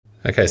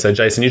Okay, so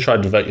Jason, you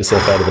tried to vote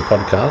yourself out of the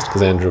podcast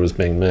because Andrew was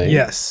being mean.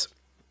 Yes.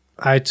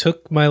 I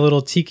took my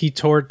little tiki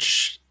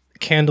torch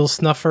candle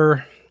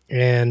snuffer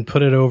and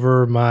put it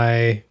over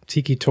my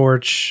tiki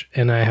torch,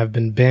 and I have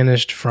been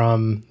banished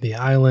from the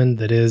island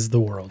that is the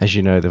world. As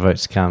you know, the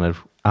votes counted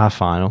are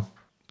final.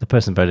 The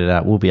person voted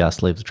out will be asked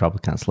to leave the Tribal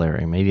Council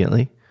area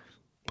immediately.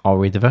 I'll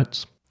read the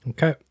votes.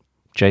 Okay.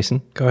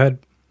 Jason. Go ahead.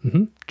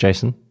 Mm-hmm.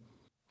 Jason.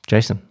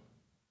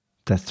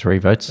 That's 3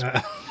 votes.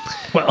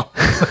 Well,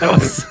 that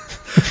was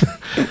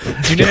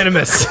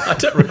unanimous. I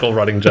don't recall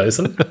writing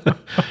Jason.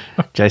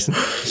 Jason,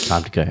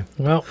 time to go.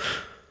 Well,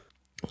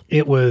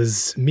 it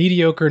was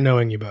mediocre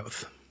knowing you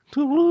both.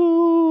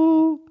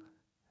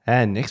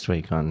 And next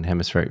week on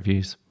Hemispheric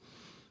Views,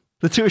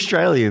 the 2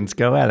 Australians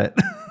go at it.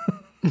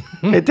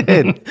 It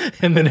did.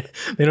 And then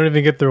they don't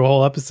even get through a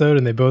whole episode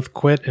and they both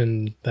quit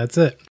and that's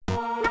it.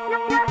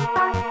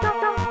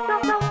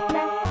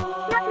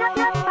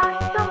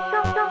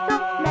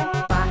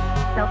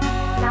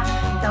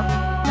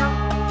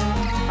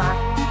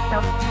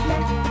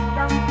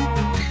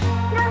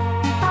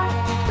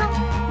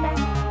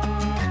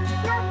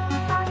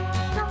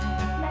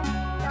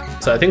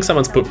 So I think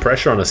someone's put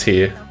pressure on us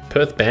here.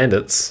 Perth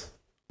Bandits,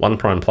 One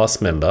Prime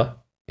Plus member,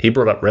 he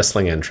brought up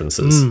wrestling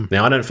entrances.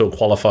 Now, I don't feel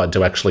qualified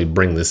to actually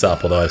bring this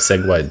up, although I've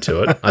segued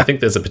to it. I think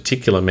there's a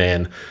particular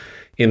man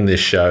in this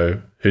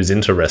show who's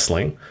into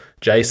wrestling.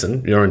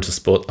 Jason, you're into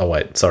sport. Oh,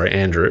 wait, sorry,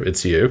 Andrew,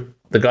 it's you.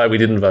 The guy we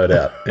didn't vote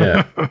out.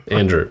 Yeah,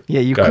 Andrew.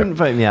 Yeah, you go. couldn't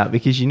vote me out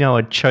because you know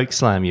I'd choke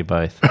slam you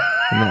both.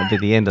 And that would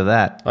be the end of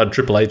that. I'd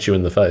Triple H you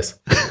in the face.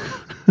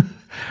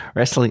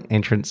 Wrestling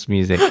entrance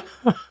music.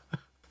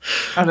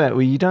 I don't know.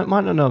 Well, you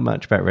might not know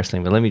much about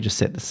wrestling, but let me just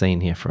set the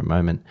scene here for a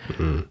moment.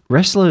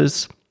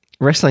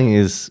 Wrestling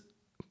is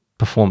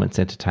performance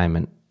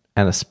entertainment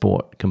and a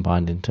sport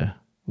combined into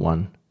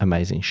one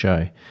amazing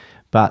show.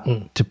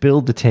 But to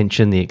build the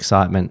tension, the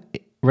excitement,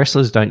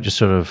 wrestlers don't just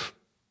sort of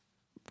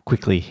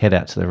quickly head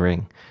out to the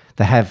ring.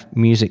 They have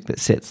music that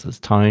sets the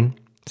tone,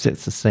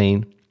 sets the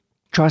scene,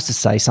 tries to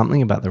say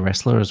something about the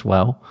wrestler as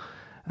well,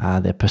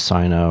 their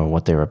persona or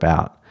what they're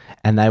about.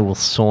 And they will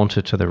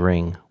saunter to the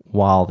ring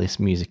while this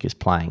music is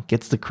playing.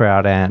 Gets the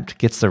crowd amped,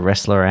 gets the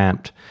wrestler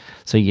amped.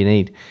 So you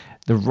need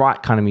the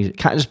right kind of music. It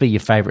can't just be your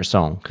favorite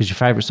song, because your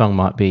favorite song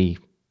might be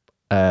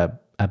a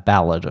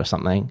ballad or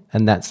something,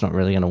 and that's not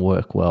really going to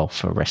work well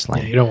for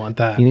wrestling. Yeah, you don't want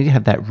that. You need to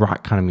have that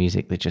right kind of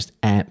music that just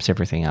amps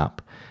everything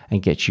up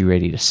and gets you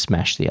ready to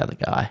smash the other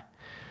guy.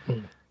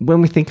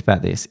 When we think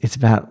about this, it's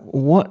about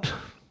what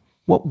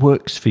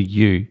works for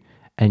you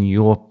and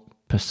your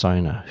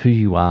persona, who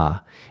you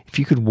are. If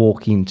you could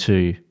walk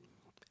into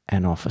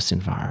an office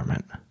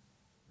environment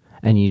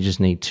and you just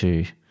need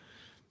to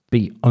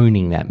be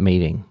owning that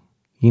meeting,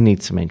 you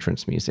need some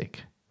entrance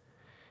music.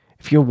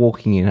 If you're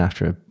walking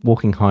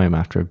home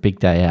after a big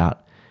day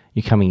out,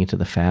 you're coming into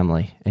the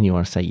family and you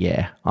want to say,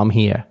 yeah, I'm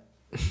here.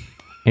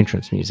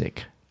 Entrance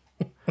music.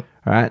 All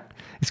right?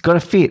 It's got to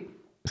fit.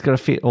 It's got to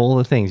fit all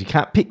the things. You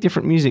can't pick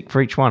different music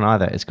for each one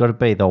either. It's got to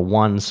be the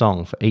one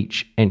song for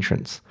each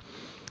entrance.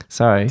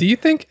 So, do you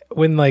think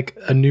when like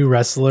a new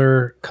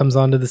wrestler comes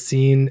onto the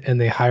scene and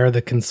they hire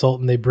the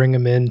consultant, they bring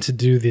him in to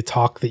do the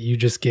talk that you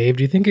just gave,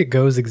 do you think it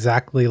goes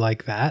exactly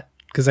like that?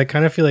 Because I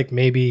kind of feel like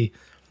maybe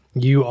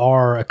you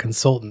are a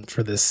consultant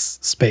for this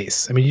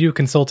space. I mean, you do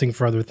consulting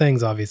for other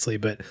things, obviously,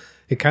 but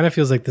it kind of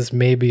feels like this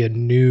may be a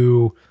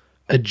new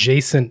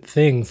adjacent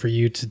thing for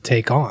you to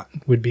take on,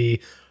 would be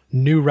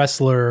new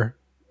wrestler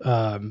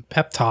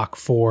pep talk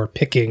for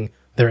picking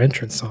their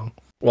entrance song.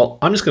 Well,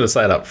 I'm just going to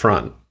say it up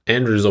front.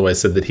 Andrew's always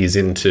said that he's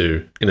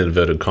into, in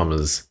inverted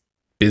commas,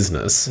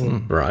 business,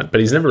 right?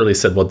 But he's never really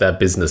said what that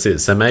business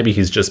is. So maybe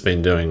he's just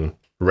been doing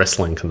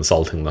wrestling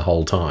consulting the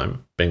whole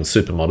time, being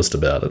super modest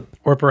about it.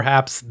 Or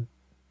perhaps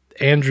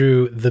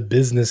Andrew the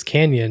Business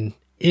Canyon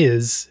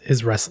is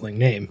his wrestling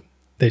name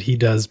that he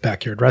does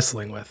backyard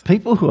wrestling with.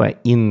 people who are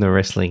in the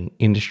wrestling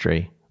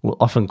industry will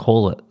often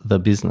call it the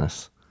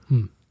business.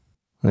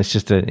 It's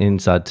just an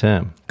inside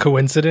term.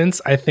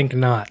 Coincidence? I think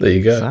not. There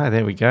you go. So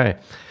there we go.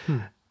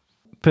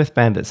 Perth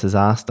Bandits has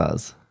asked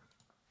us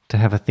to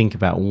have a think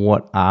about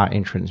what our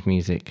entrance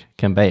music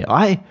can be.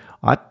 I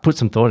put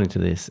some thought into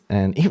this,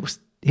 and it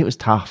was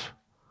tough.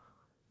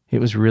 It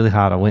was really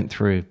hard. I went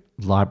through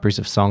libraries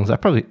of songs. I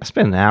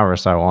spent an hour or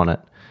so on it,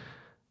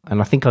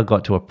 and I think I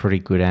got to a pretty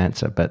good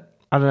answer. But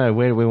I don't know,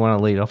 where do we want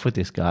to lead off with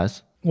this,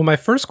 guys? Well, my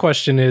first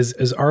question is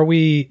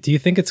do you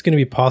think it's going to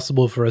be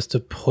possible for us to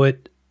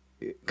put,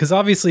 because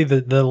obviously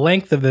the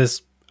length of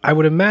this, I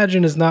would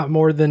imagine, is not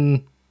more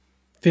than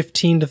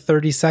 15 to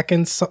 30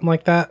 seconds, something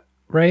like that,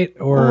 right?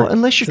 Or well,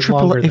 unless you're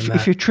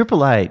if you're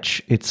Triple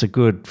H, it's a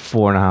good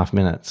 4.5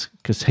 minutes,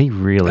 because he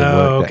really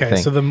worked that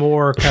thing. So the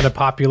more kind of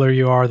popular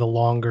you are, the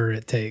longer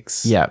it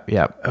takes. Yep.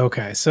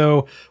 Okay,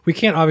 so we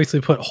can't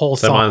obviously put whole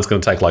So songs. mine's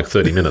going to take like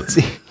 30 minutes.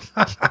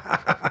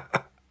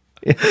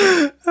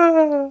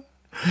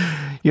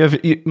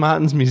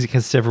 Martin's music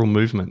has several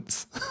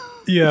movements.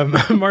 Yeah,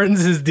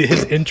 Martin's is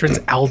his entrance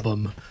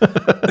album.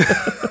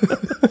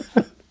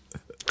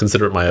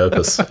 Consider it my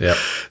opus. Yeah.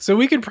 So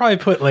we could probably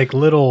put like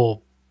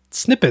little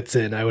snippets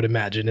in, I would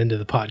imagine, into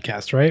the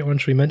podcast, right? When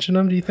should we mention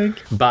them, do you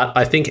think? But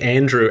I think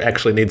Andrew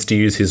actually needs to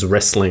use his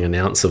wrestling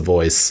announcer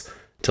voice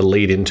to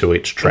lead into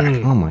each track.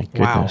 Oh my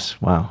goodness!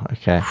 Wow.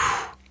 Okay.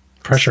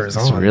 Pressure is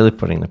It's on. really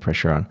putting the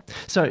pressure on.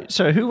 So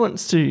who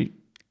wants to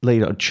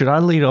lead on? Should I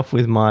lead off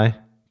with my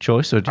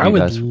choice, or do I you would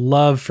guys?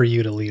 love for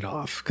you to lead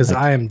off because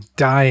I am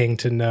dying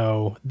to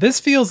know. This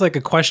feels like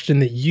a question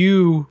that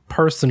you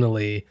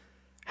personally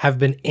have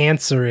been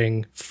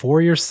answering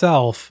for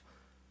yourself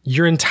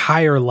your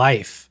entire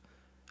life.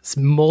 It's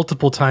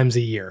multiple times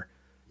a year.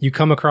 You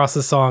come across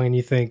a song and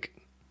you think,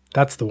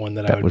 that's the one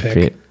that I would pick.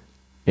 fit.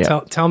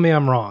 Yeah. Tell me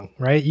I'm wrong,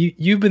 right?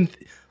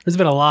 There's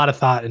been a lot of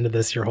thought into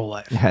this your whole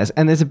life. It has,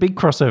 and there's a big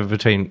crossover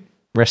between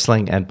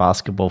wrestling and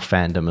basketball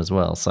fandom as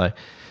well. So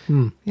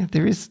yeah,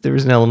 there is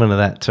an element of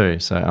that too.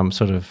 So I'm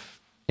sort of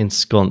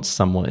ensconced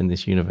somewhat in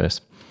this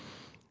universe.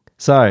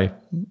 So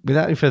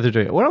without any further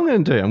ado, what I'm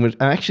going to do, I'm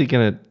actually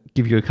going to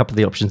give you a couple of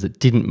the options that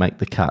didn't make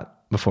the cut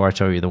before I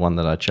tell you the one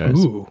that I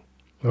chose. Ooh,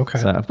 okay.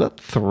 So I've got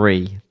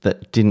 3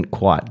 that didn't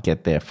quite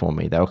get there for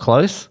me. They were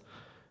close.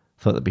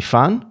 Thought it'd be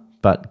fun,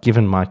 but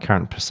given my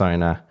current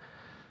persona,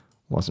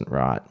 wasn't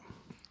right.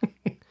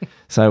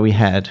 So we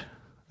had,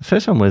 the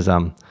first one was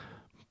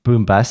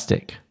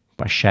Boombastic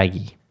by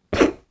Shaggy.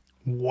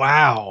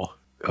 Wow.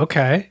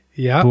 Okay.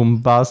 Yeah.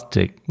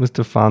 Boombastic,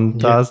 Mr.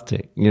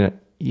 Fantastic. You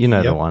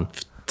know the Yep. one.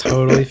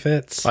 Totally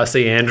fits. I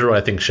see Andrew,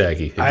 I think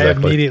Shaggy. Exactly. I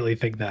immediately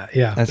think that.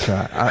 Yeah. That's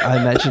right. I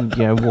imagine,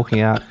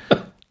 walking out,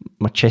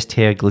 my chest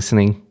hair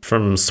glistening.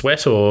 From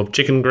sweat or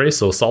chicken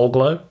grease or soul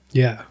glow.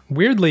 Yeah.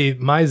 Weirdly,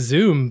 my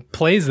Zoom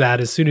plays that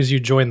as soon as you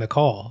join the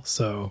call.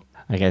 So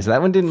Okay, so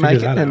that one didn't Figure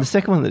make it. that And the out.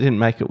 second one that didn't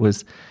make it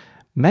was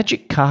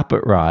Magic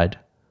Carpet Ride,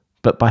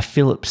 but by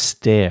Philip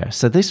Stair.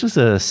 So this was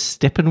a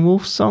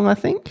Steppenwolf song, I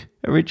think,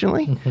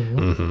 originally.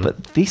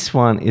 But this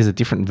one is a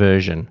different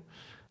version.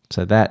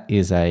 So that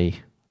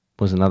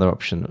was another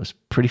option that was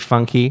pretty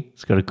funky.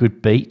 It's got a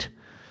good beat.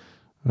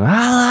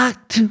 I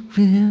like to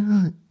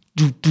feel it.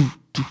 Do, do,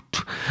 do, do.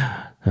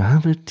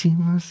 I'm a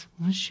team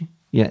machine.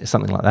 Yeah,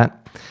 something like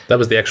that. That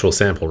was the actual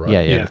sample, right?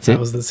 Yeah, that's that it.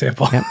 was the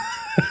sample.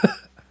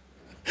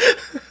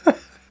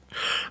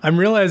 I'm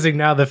realizing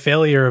now the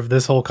failure of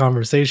this whole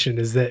conversation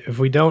is that if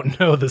we don't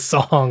know the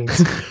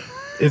songs,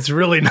 it's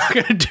really not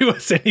going to do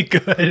us any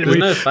good. There's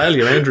no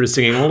failure. Andrew's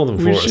singing all of them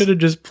for We us. should have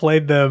just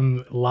played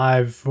them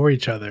live for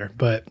each other.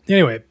 But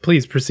anyway,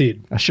 please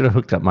proceed. I should have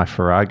hooked up my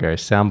Farrago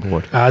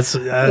soundboard. That's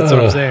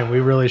what I'm saying. We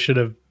really should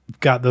have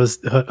got those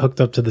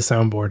hooked up to the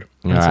soundboard.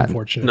 That's right.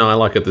 unfortunate. No, I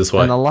like it this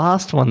way. And the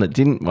last one that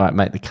didn't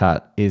make the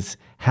cut is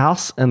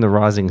House and the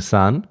Rising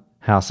Sun,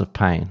 House of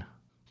Pain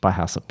by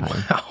House of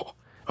Pain. Wow.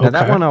 Now,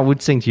 that Okay. one I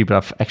would sing to you, but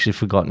I've actually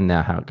forgotten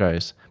now how it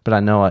goes. But I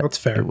know That's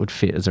fair. it would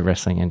fit as a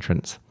wrestling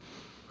entrance.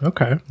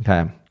 Okay.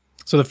 Okay.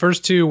 So the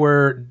first two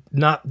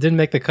didn't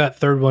make the cut.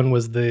 Third one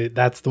was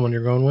that's the one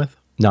you're going with.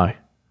 No.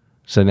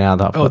 So now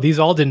that Oh, these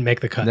all didn't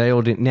make the cut. they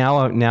all did. Now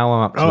I'm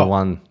up to the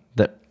one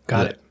that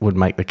Got it. would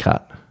make the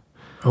cut.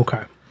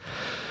 Okay.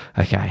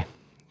 Okay.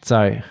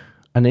 So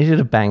I needed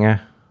a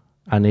banger.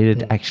 I needed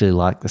to actually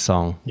like the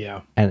song.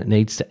 Yeah. And it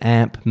needs to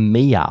amp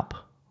me up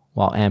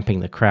while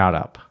amping the crowd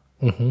up.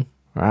 Mm-hmm.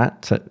 Right?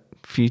 So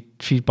a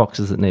few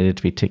boxes that needed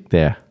to be ticked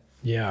there.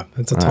 Yeah.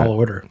 That's a tall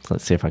order. So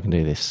let's see if I can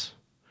do this.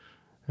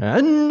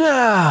 And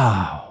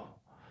now,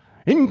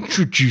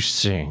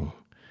 introducing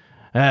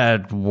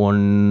at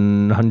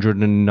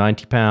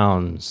 190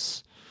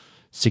 pounds,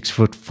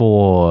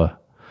 6'4",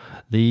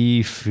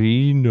 the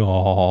Phenom,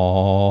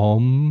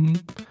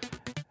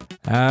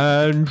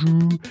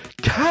 Andrew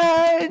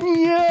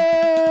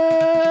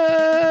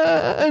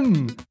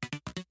Canyon.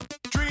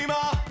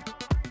 Dreamer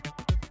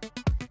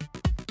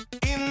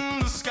in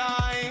the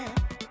sky.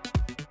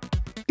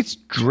 It's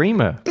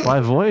Dreamer by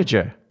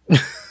Voyager.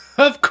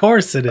 Of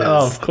course it is.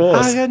 Oh, of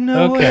course. I got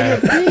nowhere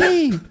Okay. to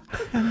be.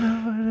 I got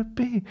nowhere to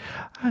be.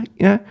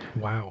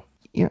 Wow.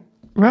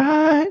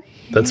 Right.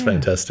 That's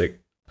fantastic.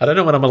 I don't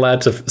know when I'm allowed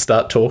to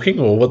start talking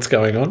or what's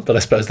going on, but I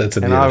suppose that's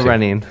in And the I editing.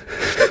 ran in.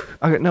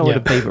 I got nowhere Yeah.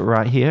 to be but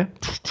right here.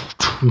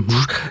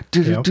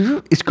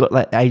 It's got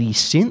like 80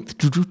 synth.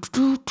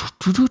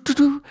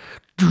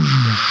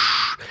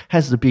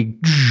 Has the big,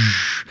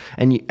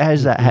 and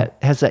as that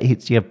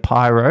hits, you have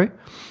pyro,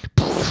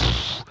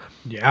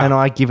 Yeah. and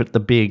I give it the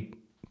big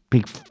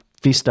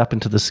fist up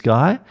into the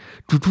sky.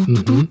 I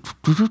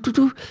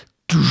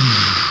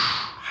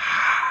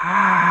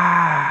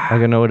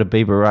got nowhere to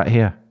be but right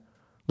here.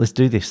 Let's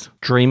do this.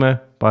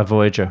 Dreamer by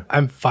Voyager.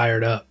 I'm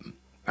fired up.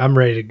 I'm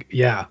ready to.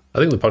 Yeah. I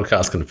think the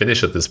podcast can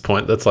finish at this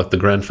point. That's like the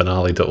grand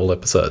finale to all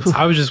episodes.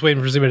 I was just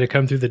waiting for somebody to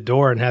come through the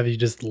door and have you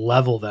just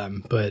level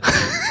them, but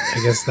I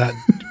guess that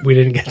we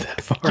didn't get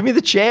that far. Give me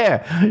the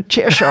chair.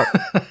 Chair shot.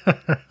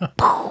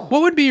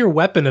 What would be your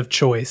weapon of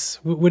choice?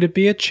 Would it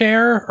be a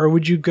chair, or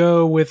would you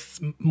go with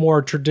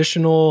more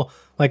traditional,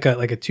 like a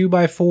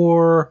 2x4,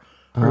 or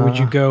would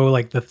you go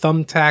like the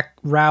thumbtack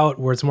route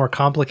where it's more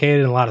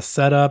complicated and a lot of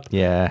setup?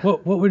 Yeah.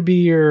 What would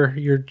be your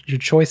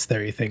choice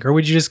there? You think, or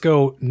would you just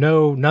go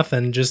no,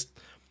 nothing, just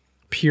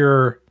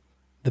pure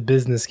the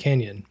business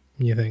canyon?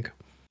 You think?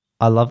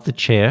 I love the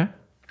chair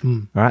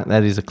All right,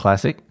 that is a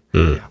classic.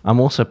 I'm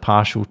also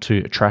partial to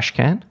a trash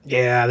can.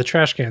 Yeah, the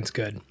trash can's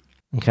good.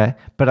 Okay,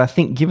 but I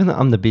think given that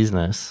I'm the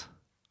business,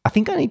 I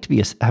think I need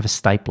to have a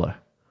stapler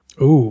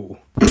Ooh.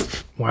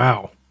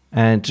 Wow.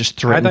 and just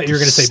I threaten. thought you were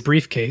going to s- say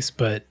briefcase,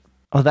 but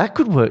Oh, that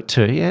could work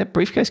too. Yeah,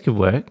 briefcase could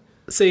work.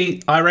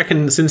 See, I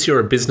reckon since you're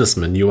a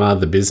businessman, you are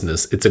the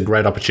business, it's a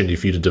great opportunity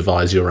for you to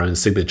devise your own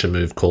signature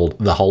move called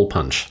the hole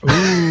punch.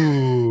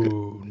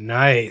 ooh,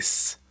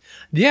 nice.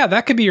 Yeah,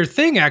 that could be your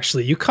thing,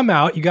 actually. You come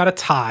out, you got a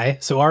tie.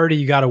 So already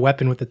you got a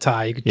weapon with the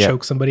tie. You could Yep.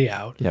 choke somebody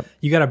out. Yep.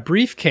 You got a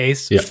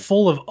briefcase Yep.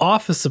 full of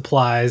office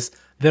supplies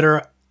that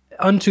are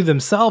unto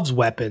themselves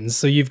weapons.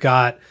 So you've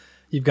got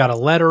a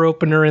letter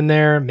opener in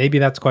there. Maybe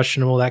that's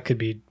questionable. That could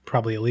be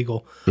probably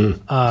illegal.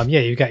 Yeah,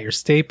 you've got your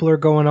stapler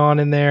going on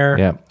in there.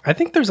 Yep. I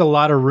think there's a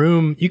lot of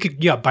room. You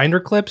got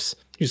binder clips.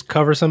 You just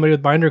cover somebody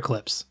with binder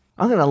clips.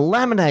 I'm going to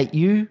laminate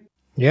you.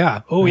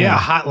 Yeah. Oh, yeah.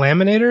 Hot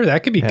laminator.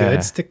 That could be Yeah.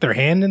 good. Stick their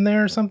hand in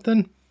there or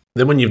something.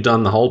 Then when you've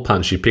done the hole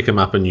punch, you pick them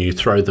up and you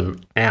throw them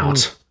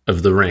out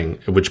of the ring,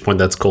 at which point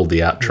that's called the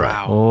outro.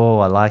 Wow. Oh,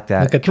 I like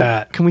that. Look at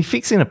that. Can we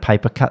fix in a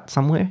paper cut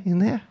somewhere in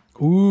there?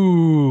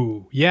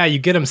 Ooh. Yeah, you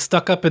get them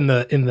stuck up in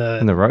the In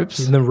the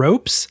ropes?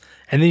 ropes,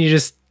 and then you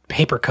just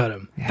paper cut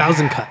them.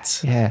 1,000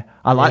 cuts. Yeah.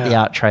 I like the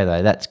out tray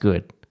though. That's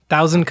good.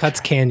 1,000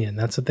 cuts canyon.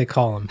 That's what they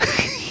call them.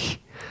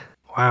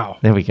 Wow.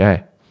 There we go.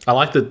 I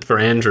like that for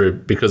Andrew,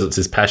 because it's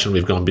his passion,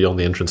 we've gone beyond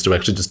the entrance to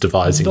actually just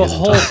devising The his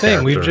whole entire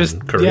thing. We've character just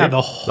and career. yeah,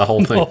 the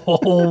whole thing. The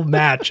whole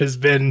match has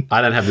been I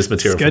don't have this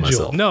material for scheduled.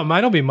 myself. No,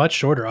 mine will be much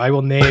shorter. I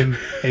will name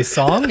a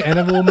song and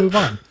then we'll move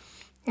on.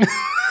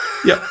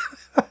 Yep.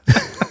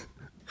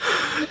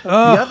 The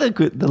other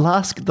good, the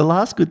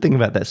last good thing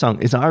about that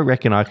song is I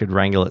reckon I could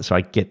wrangle it so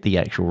I get the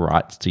actual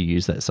rights to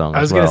use that song.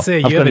 I was going gonna to say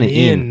you have an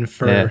in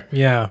for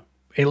yeah,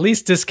 at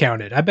least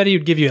discounted. I bet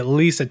he'd give you at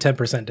least a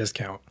 10%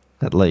 discount.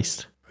 at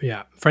least.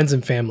 Yeah, friends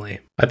and family.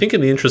 I think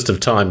in the interest of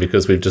time,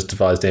 because we've just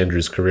devised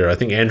Andrew's career, I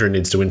think Andrew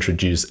needs to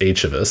introduce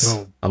each of us.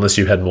 No. Unless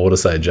you had more to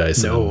say,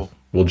 Jason. No.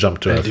 We'll jump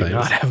to I our do things.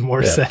 not have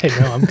more to say.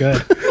 No, I'm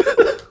good.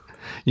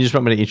 You just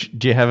want me to?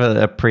 Do you have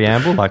a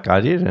preamble like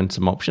I did and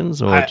some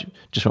options, or do you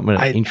just want me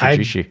to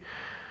introduce you?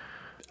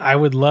 I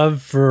would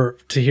love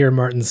to hear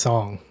Martin's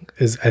song.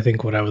 Is I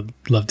think what I would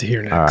love to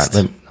hear next.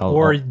 All right,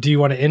 or do you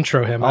want to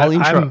intro him? I'll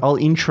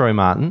intro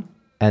Martin,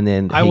 and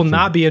then I will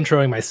not be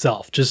introing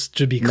myself. Just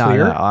to be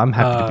clear. No, I'm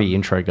happy to be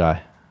intro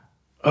guy.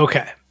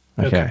 Okay.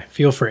 Okay.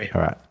 Feel free. All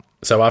right.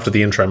 So after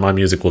the intro, my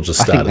music will just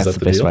I start. think Is that's that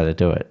the the best deal? way to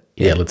do it.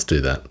 Yeah, let's do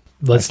that.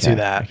 Let's do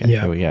that. Okay,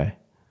 Yeah. here we go.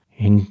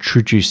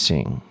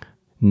 Introducing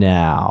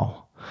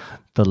now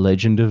the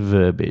legend of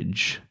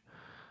verbiage,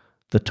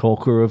 the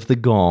talker of the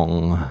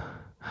gong,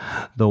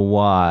 the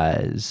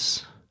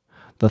wise,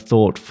 the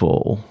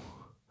thoughtful,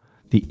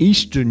 the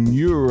Eastern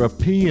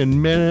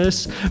European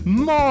menace,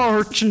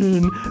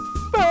 Martin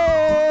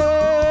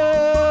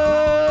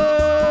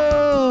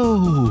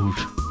Fold.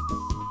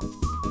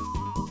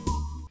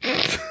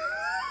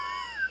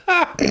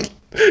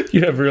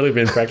 You have really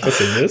been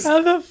practicing this.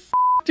 How the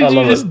did I you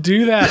love just it.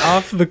 do that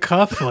off the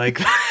cuff like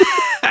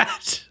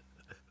that?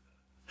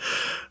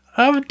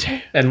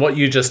 And what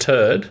you just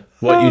heard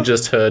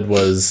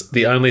was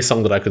the only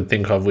song that I could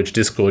think of which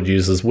Discord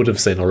users would have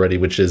seen already,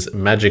 which is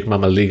Magic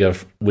Mama Liga,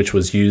 which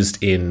was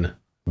used in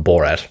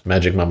Borat.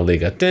 Magic Mama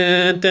Liga.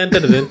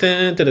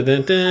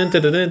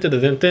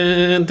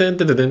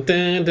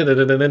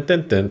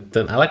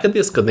 I like a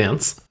disco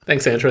dance.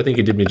 Thanks, Andrew. I think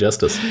you did me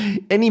justice.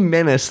 Any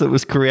menace that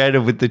was created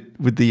with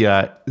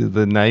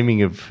the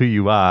naming of who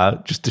you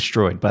are just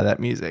destroyed by that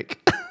music.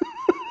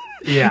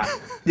 Yeah.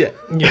 Yeah.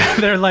 Yeah.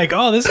 They're like,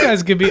 oh, this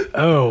guy's gonna be.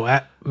 Oh,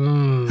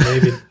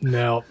 maybe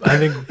no. I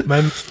think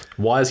my.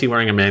 Why is he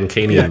wearing a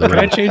mankini in the Can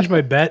I ring? change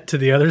my bet to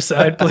the other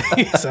side,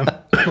 please? I'm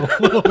a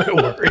little bit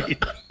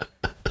worried.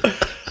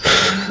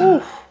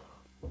 Whew.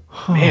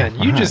 Man,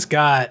 you just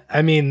got.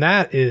 I mean,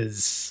 that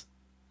is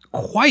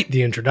quite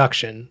the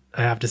introduction.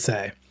 I have to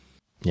say.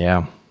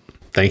 Yeah.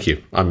 Thank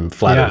you. I'm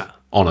flattered. Yeah.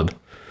 Honored.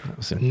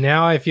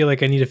 Now I feel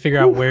like I need to figure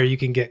out where you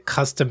can get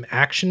custom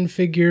action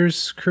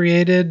figures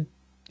created.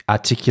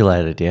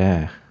 Articulated,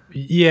 yeah.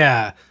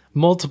 Yeah,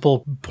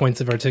 multiple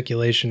points of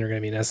articulation are going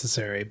to be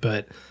necessary,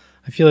 but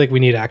I feel like we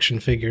need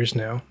action figures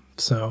now.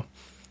 So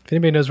if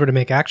anybody knows where to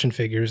make action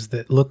figures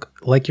that look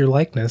like your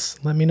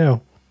likeness, let me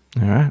know.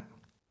 All right.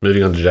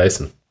 Moving on to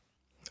Jason.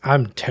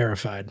 I'm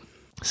terrified.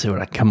 See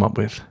what I come up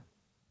with.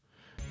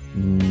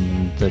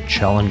 The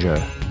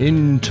challenger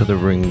into the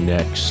ring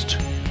next.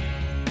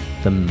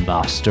 The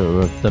master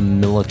of the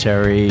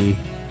military.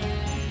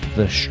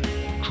 The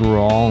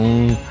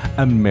strong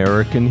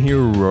American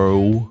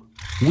hero.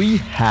 We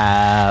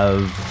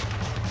have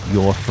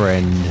your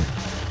friend.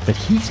 But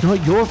he's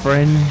not your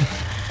friend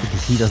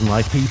because he doesn't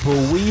like people.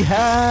 We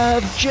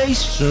have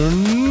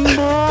Jason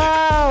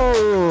Brock.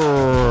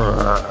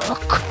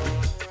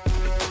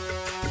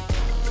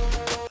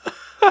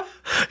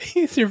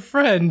 He's your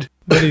friend,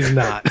 but he's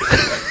not.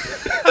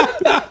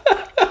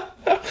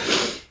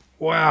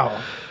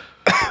 Wow.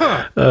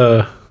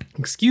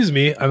 Excuse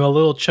me, I'm a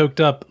little choked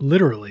up,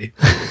 literally,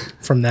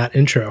 from that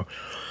intro.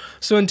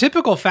 So in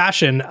typical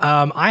fashion,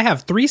 I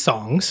have 3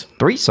 songs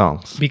 3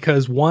 songs.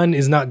 because one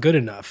is not good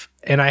enough.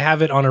 And I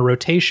have it on a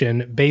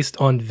rotation based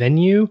on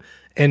venue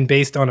and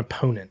based on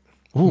opponent.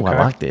 Ooh, I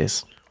like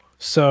this.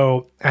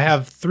 So I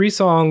have 3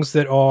 songs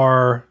that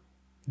are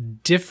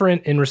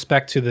different in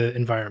respect to the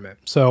environment.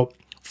 So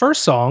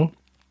first song,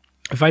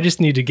 if I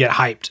just need to get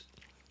hyped,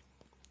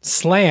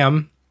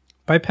 Slam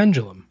by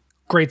Pendulum.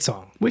 Great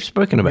song. We've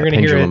spoken about You're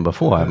gonna hear Pendulum it,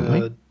 before, haven't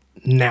we?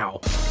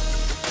 Now.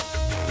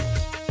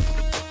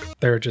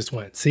 There it just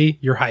went. See,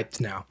 you're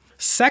hyped now.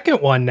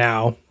 Second one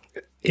now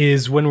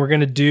is when we're going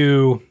to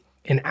do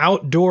an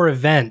outdoor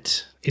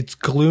event. It's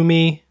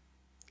gloomy.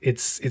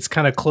 It's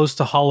kind of close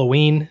to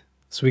Halloween.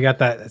 So we got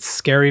that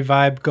scary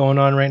vibe going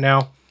on right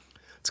now.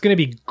 It's going to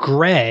be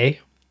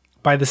Gray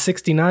by the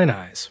 69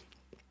 Eyes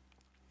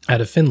out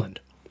of Finland.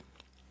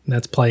 And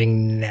that's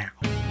playing now.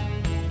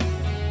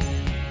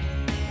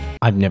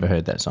 I've never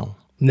heard that song.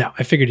 No,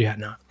 I figured you had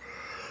not.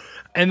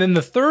 And then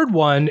the third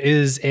one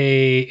is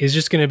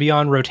just going to be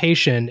on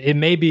rotation. It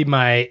may be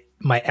my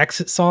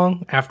exit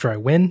song after I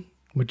win,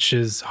 which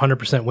is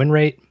 100% win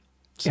rate.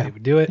 So we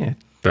do it. Yeah.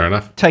 Fair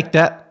enough. Take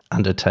that,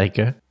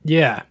 Undertaker.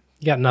 Yeah,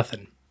 you got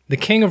nothing. The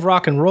King of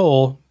Rock and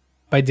Roll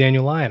by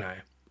Daniel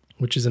Lioneye,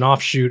 which is an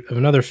offshoot of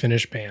another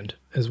Finnish band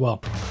as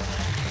well.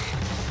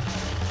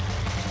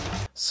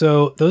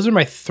 So those are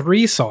my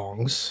 3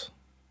 songs,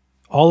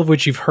 all of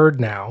which you've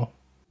heard now.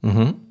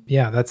 Mm-hmm.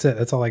 Yeah, that's it.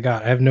 That's all I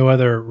got. I have no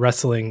other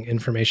wrestling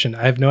information.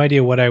 I have no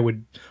idea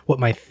what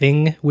my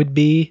thing would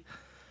be.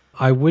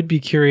 I would be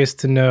curious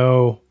to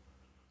know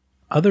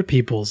other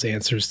people's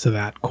answers to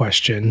that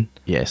question,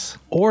 Yes.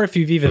 or if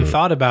you've even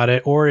thought about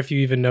it, or if you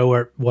even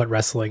know what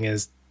wrestling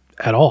is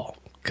at all,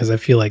 because I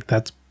feel like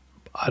that's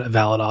a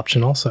valid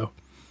option also.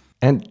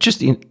 And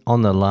just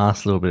on the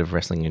last little bit of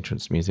wrestling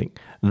entrance music,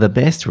 the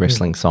best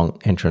wrestling song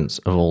entrance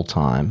of all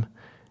time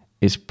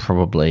is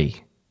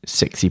probably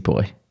Sexy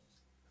Boy.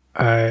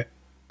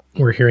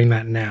 We're hearing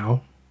that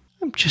now.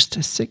 I'm just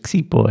a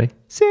sexy boy.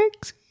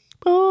 Sexy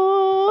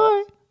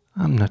boy.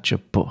 I'm not your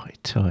boy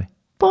toy.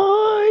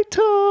 Boy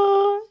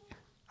toy.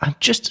 I'm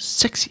just a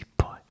sexy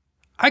boy.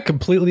 I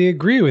completely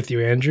agree with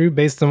you, Andrew,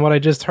 based on what I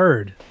just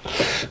heard.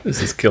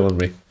 This is killing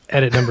me.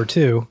 Edit number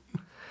 2.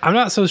 I'm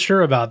not so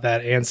sure about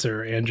that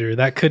answer, Andrew.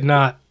 That could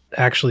not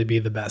actually be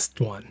the best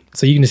one.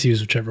 So you can just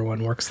use whichever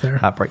one works there.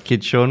 Heartbreak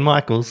Kid Shawn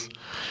Michaels.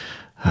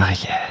 Oh,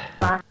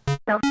 yeah.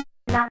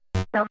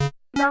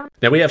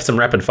 Now we have some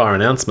rapid fire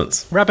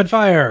announcements. Rapid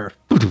fire.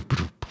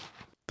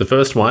 The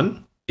first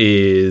one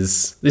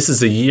is, this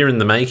is a year in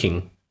the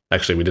making.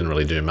 Actually, we didn't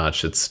really do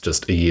much. It's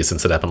just a year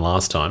since it happened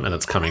last time, and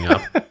it's coming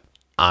up.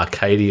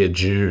 Arcadia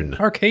June.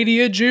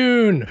 Arcadia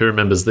June. Who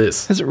remembers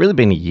this? Has it really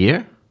been a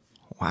year?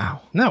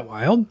 Wow. Not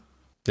wild.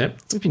 Yep,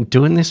 We've been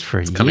doing this for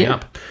a year. coming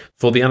up.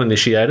 For the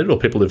uninitiated or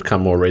people who've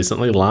come more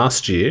recently,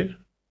 last year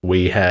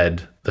we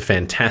had the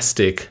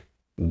fantastic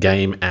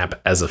game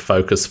app as a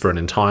focus for an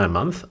entire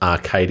month,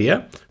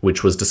 Arcadia,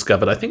 which was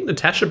discovered. I think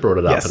Natasha brought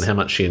it up Yes. and how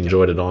much she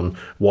enjoyed it on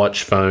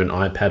watch, phone,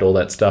 iPad, all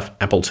that stuff,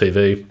 Apple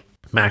TV,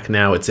 Mac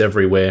now, it's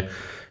everywhere.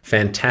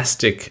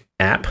 Fantastic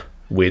app,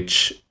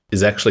 which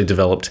is actually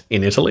developed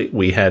in Italy.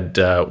 We had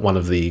one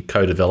of the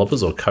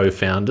co-developers or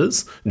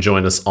co-founders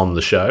join us on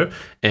the show,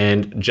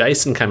 and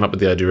Jason came up with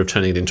the idea of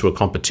turning it into a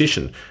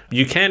competition.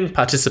 You can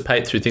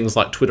participate through things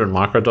like Twitter and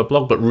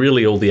Micro.blog, but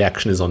really all the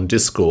action is on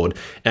Discord,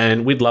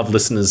 and we'd love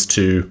listeners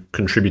to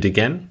contribute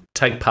again,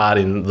 take part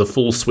in the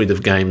full suite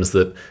of games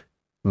that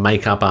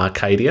make up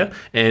Arcadia.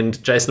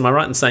 And Jason, am I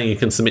right in saying you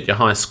can submit your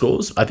high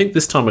scores? I think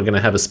this time we're going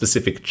to have a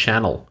specific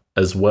channel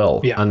as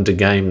well under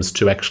games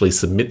to actually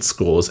submit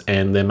scores,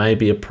 and there may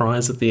be a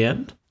prize at the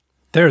end.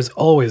 There's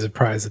always a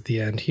prize at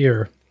the end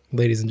here,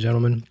 ladies and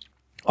gentlemen.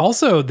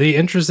 Also, the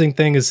interesting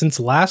thing is since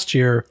last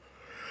year,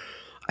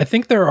 I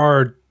think there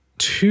are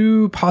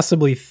 2,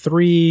 possibly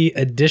 3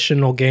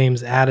 additional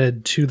games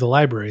added to the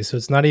library. So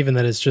it's not even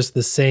that it's just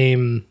the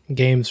same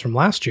games from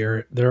last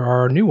year. There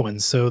are new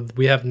ones. So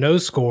we have no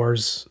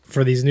scores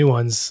for these new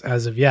ones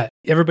as of yet.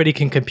 Everybody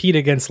can compete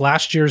against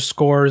last year's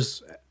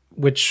scores,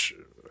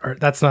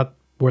 that's not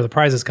where the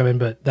prizes come in,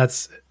 but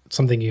that's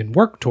something you can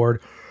work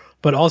toward.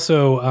 But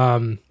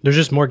also, there's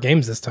just more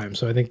games this time.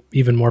 So I think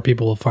even more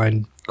people will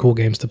find cool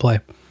games to play.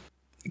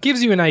 It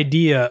gives you an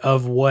idea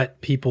of what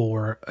people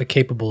were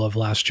capable of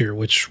last year,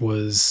 which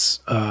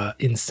was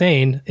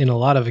insane in a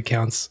lot of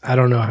accounts. I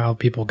don't know how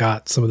people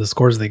got some of the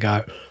scores they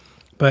got,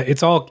 but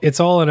it's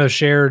all in a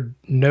shared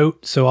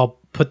note. So I'll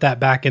put that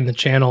back in the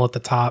channel at the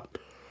top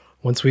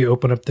once we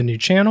open up the new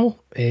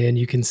channel, and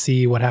you can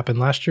see what happened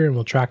last year, and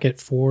we'll track it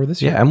for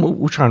this year. Yeah, and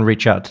we'll try and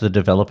reach out to the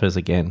developers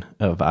again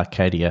of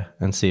Arcadia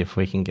and see if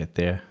we can get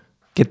their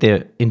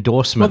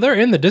endorsement. Well, they're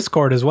in the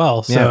Discord as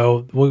well,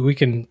 so we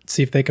can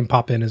see if they can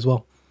pop in as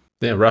well.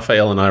 Yeah,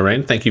 Raphael and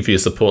Irene, thank you for your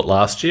support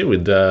last year.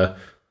 We'd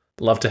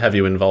Love to have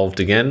you involved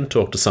again.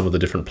 Talk to some of the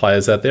different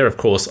players out there. Of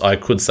course, I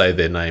could say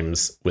their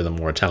names with a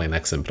more Italian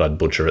accent, but I'd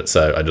butcher it.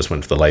 So I just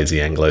went for the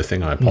lazy Anglo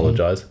thing. I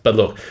apologise. But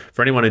look,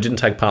 for anyone who didn't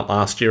take part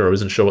last year or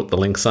isn't sure what the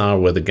links are,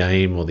 where the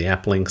game or the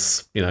app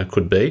links,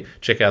 could be,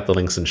 check out the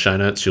links in show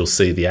notes. You'll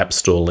see the App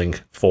Store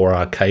link for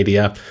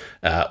Arcadia.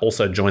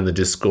 Also join the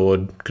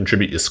Discord,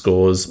 contribute your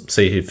scores,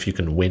 see if you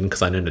can win,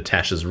 because I know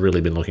Natasha's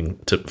really been looking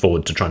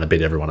forward to trying to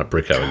beat everyone at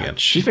Bricko again.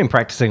 She's been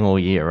practicing all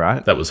year,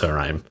 right? That was her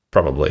aim,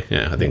 probably.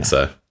 Yeah, I think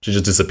so. She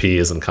just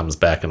disappears and comes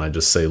back, and I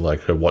just see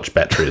like her watch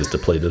battery is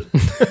depleted.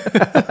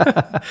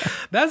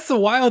 That's the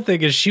wild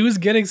thing, is she was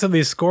getting some of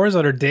these scores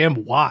on her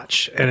damn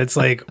watch, and it's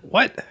like,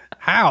 what?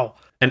 How?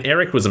 And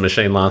Eric was a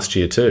machine last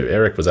year too.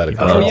 Eric was out of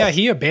control. Oh yeah,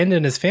 he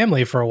abandoned his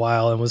family for a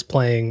while and was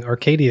playing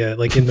Arcadia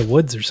like in the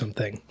woods or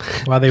something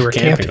while they were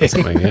camping. Or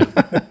something, yeah.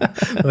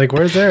 Like,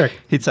 where's Eric?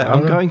 He'd say,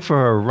 I'm going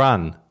for a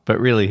run.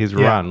 But really, his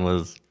run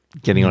was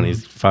getting on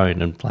his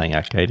phone and playing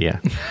Arcadia.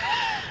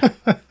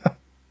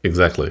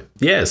 Exactly.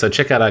 Yeah, so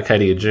check out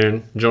Arcadia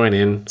June. Join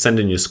in. Send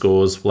in your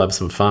scores. We'll have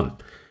some fun.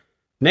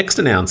 Next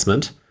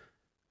announcement.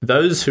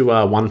 Those who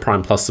are One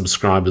Prime Plus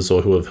subscribers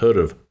or who have heard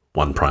of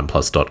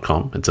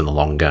OnePrimePlus.com, it's in the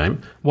long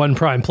game.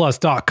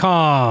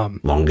 OnePrimePlus.com.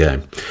 Long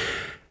game.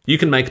 You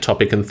can make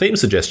topic and theme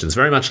suggestions,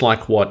 very much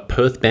like what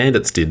Perth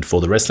Bandits did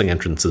for the Wrestling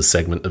Entrances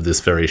segment of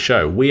this very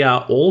show. We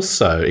are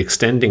also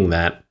extending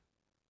that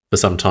for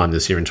some time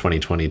this year in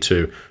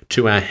 2022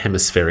 to our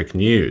Hemispheric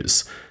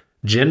News.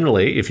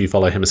 Generally, if you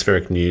follow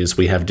Hemispheric News,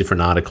 we have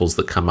different articles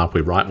that come up.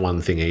 We write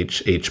one thing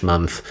each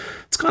month.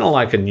 It's kind of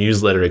like a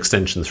newsletter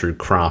extension through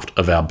Craft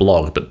of our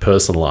blog, but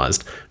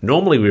personalised.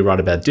 Normally, we write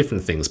about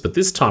different things, but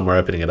this time we're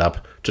opening it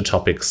up to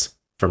topics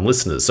from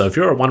listeners. So if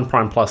you're a One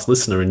Prime Plus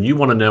listener and you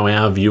want to know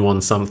our view on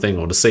something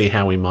or to see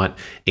how we might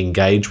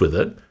engage with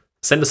it,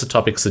 send us a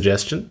topic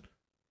suggestion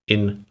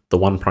in the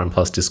One Prime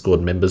Plus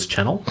Discord members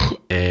channel,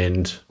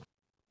 and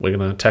we're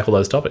going to tackle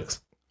those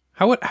topics.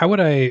 How would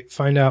I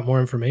find out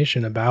more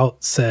information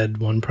about said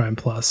One Prime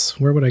Plus?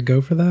 Where would I go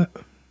for that?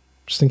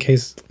 Just in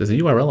case. There's a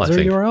URL, I Is there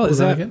think. a URL? What Is was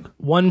that again?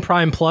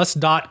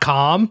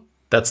 OnePrimePlus.com?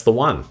 That's the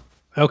one.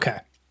 Okay.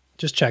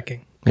 Just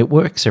checking. It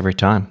works every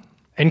time.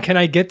 And can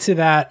I get to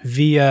that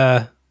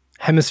via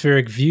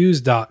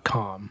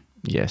HemisphericViews.com?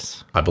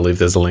 Yes. I believe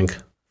there's a link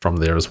from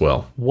there as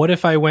well. What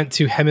if I went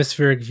to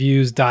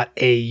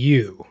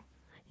HemisphericViews.au?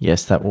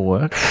 Yes, that will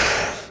work.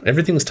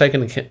 Everything's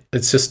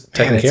it's just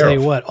taken And I care tell of.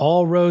 you what,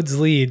 all roads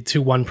lead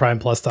to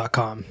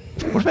OnePrimePlus.com.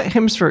 What about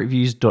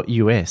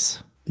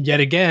HemisphericViews.us? Yet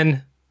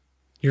again,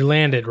 you're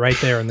landed right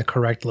there in the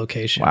correct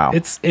location. Wow.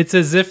 It's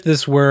as if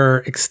this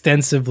were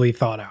extensively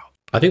thought out.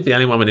 I think the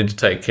only one we need to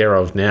take care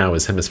of now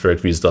is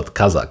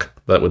HemisphericViews.kazakh.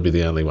 That would be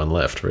the only one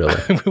left, really.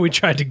 We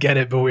tried to get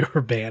it, but we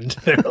were banned.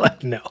 They were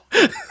like, no.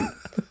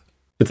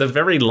 It's a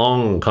very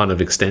long kind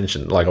of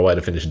extension, like a way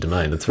to finish a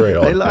domain. It's very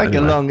odd. They like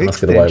Anyway, a long let's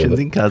get away with extensions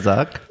it. in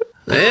Kazakh.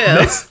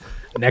 Yes.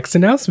 Next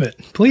announcement,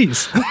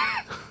 please.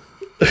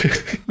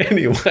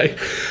 Anyway,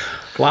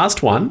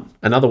 last one,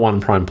 another One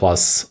Prime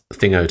Plus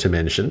thingo to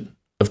mention.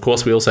 Of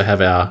course, we also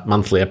have our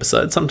monthly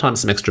episode,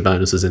 sometimes some extra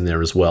bonuses in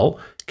there as well.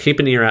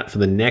 Keep an ear out for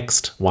the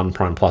next One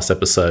Prime Plus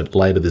episode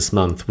later this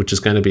month, which is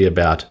going to be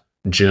about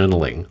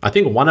journaling. I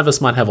think one of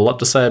us might have a lot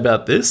to say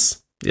about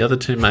this. The other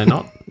two may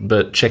not,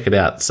 but check it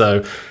out.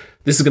 So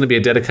this is going to be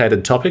a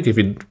dedicated topic. If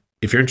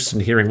you're interested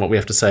in hearing what we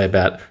have to say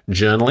about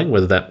journaling,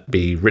 whether that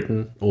be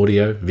written,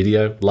 audio,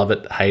 video, love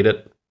it, hate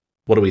it,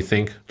 what do we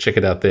think? Check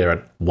it out there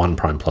at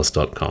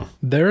oneprimeplus.com.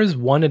 There is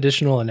one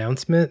additional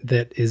announcement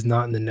that is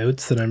not in the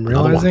notes that I'm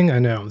Another realizing. I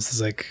know. This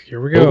is like,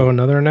 here we go. Ooh.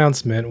 Another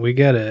announcement. We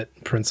get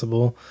it,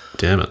 principal.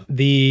 Damn it.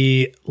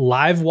 The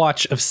live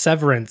watch of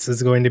Severance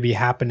is going to be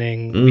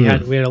happening. We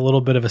had a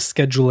little bit of a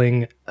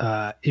scheduling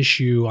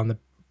issue on the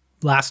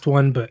last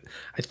one, but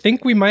I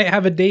think we might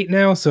have a date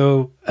now.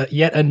 So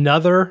yet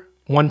another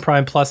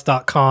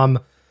OnePrimePlus.com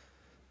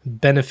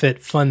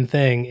benefit fun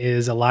thing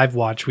is a live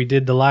watch. We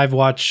did the live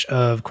watch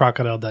of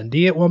Crocodile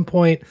Dundee at one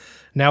point.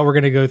 Now we're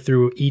going to go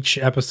through each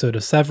episode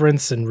of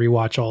Severance and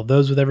rewatch all of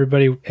those with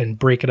everybody and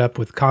break it up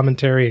with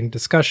commentary and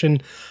discussion.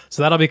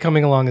 So that'll be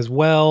coming along as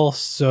well.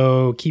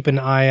 So keep an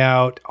eye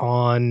out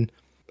on,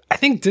 I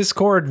think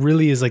Discord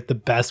really is like the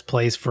best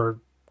place for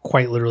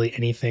quite literally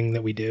anything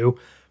that we do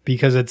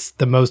because it's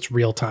the most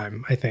real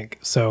time, I think.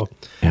 So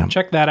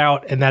check that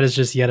out. And that is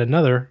just yet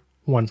another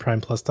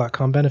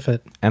OnePrimePlus.com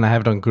benefit. And I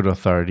have it on good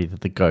authority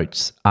that the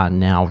goats are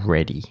now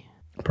ready.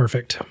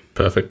 Perfect.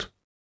 Perfect.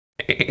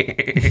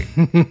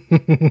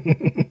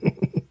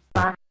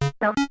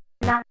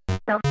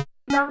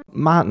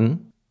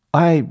 Martin,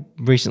 I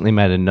recently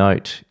made a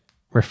note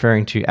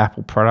referring to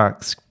Apple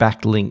products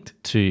backlinked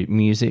to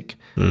music,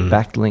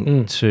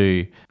 backlinked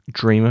to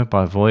Dreamer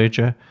by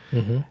Voyager,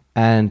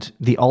 and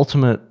the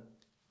ultimate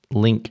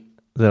link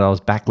that I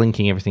was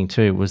backlinking everything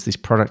to was this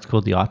product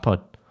called the iPod.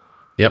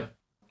 Yep.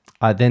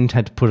 I then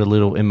had to put a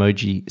little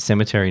emoji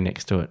cemetery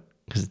next to it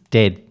because it's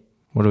dead.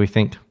 What do we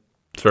think?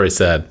 It's very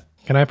sad.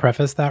 Can I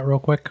preface that real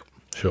quick?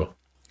 Sure.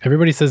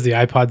 Everybody says the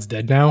iPod's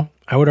dead now.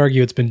 I would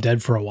argue it's been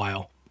dead for a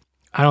while.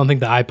 I don't think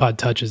the iPod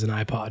Touch is an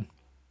iPod.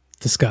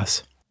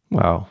 Discuss.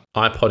 Well,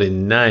 iPod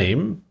in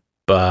name,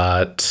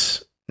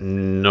 but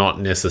not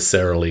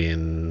necessarily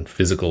in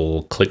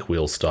physical click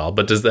wheel style.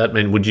 But does that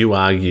mean, would you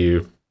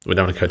argue, we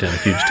don't want to go down a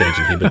huge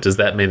tangent here, but does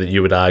that mean that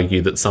you would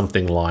argue that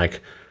something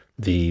like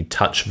the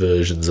touch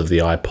versions of the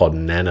iPod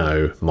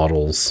Nano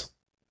models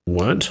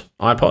weren't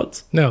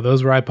iPods? No,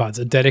 those were iPods,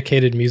 a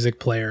dedicated music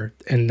player,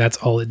 and that's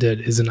all it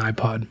did is an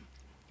iPod.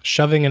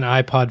 Shoving an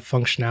iPod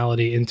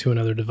functionality into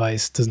another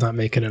device does not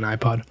make it an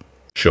iPod.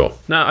 Sure.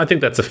 No, I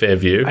think that's a fair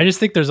view. I just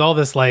think there's all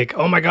this like,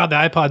 oh my God, the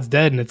iPod's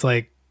dead. And it's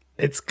like,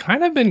 it's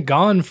kind of been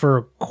gone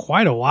for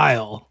quite a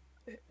while.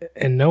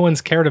 And no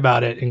one's cared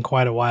about it in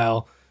quite a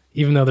while,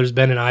 even though there's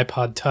been an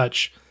iPod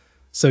Touch.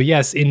 So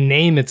yes, in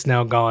name, it's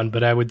now gone.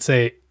 But I would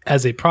say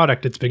as a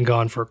product, it's been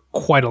gone for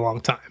quite a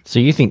long time. so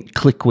you think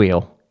click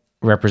wheel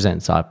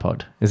represents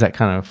iPod? Is that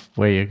kind of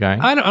where you're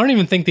going? I don't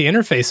even think the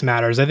interface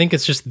matters. I think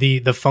it's just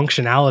the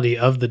functionality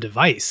of the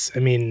device. I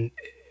mean,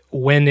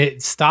 when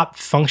it stopped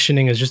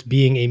functioning as just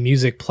being a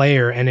music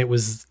player and it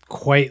was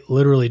quite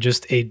literally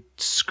just a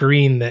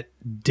screen that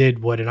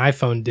did what an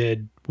iPhone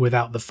did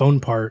without the phone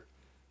part,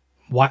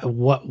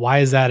 why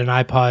is that an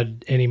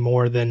iPod any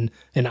more than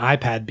an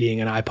iPad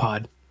being an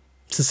iPod?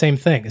 It's the same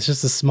thing. It's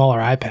just a smaller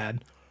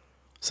iPad.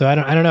 So I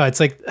don't know. It's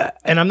like,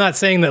 and I'm not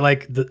saying that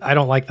like I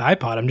don't like the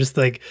iPod. I'm just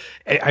like,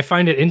 I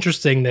find it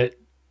interesting that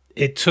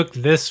it took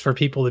this for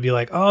people to be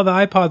like, oh, the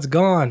iPod's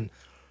gone.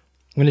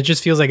 When it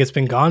just feels like it's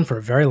been gone for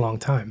a very long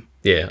time.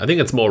 Yeah, I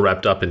think it's more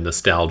wrapped up in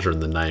nostalgia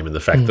and the name and the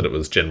fact that it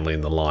was generally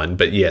in the line.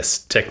 But yes,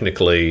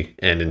 technically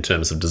and in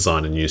terms of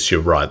design and use, you're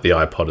right. The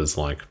iPod is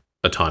like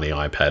a tiny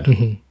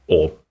iPad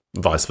or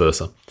vice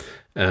versa.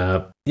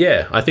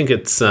 Yeah, I think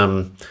it's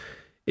saying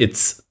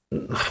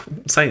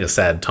a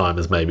sad time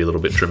is maybe a little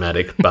bit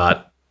dramatic,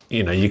 but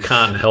you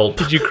can't help.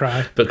 Did you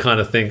cry? But kind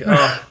of think,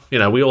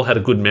 we all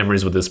had good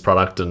memories with this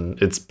product, and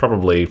it's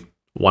probably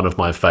one of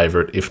my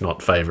favorite, if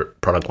not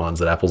favorite, product lines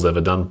that Apple's ever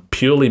done,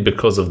 purely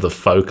because of the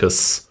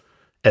focus.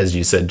 As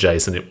you said,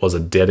 Jason, it was a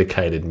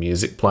dedicated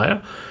music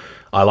player.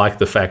 I like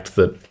the fact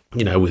that,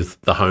 with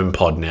the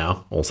HomePod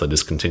now, also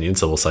discontinued,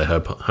 so we'll say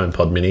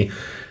HomePod Mini,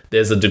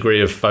 there's a degree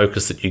of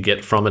focus that you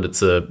get from it.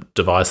 It's a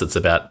device that's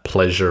about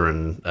pleasure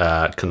and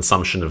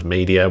consumption of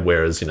media,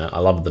 whereas, I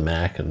love the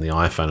Mac and the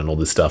iPhone and all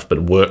this stuff,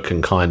 but work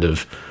can kind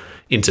of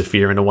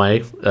interfere in a way,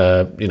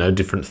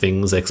 different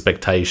things,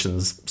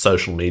 expectations,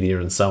 social media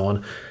and so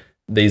on.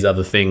 These are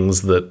the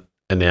things that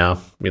are now,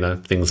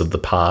 things of the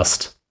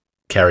past,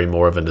 carry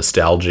more of a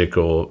nostalgic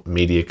or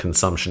media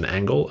consumption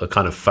angle, a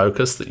kind of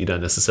focus that you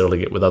don't necessarily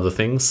get with other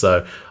things.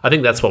 So I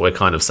think that's what we're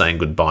kind of saying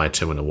goodbye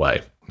to in a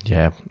way.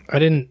 Yeah. I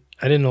didn't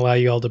allow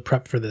you all to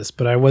prep for this,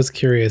 but I was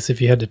curious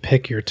if you had to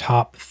pick your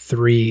top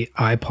 3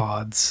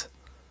 iPods.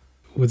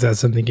 Was that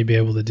something you'd be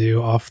able to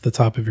do off the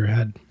top of your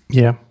head?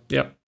 Yeah.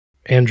 Yep.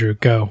 Andrew,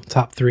 go.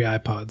 Top 3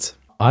 iPods.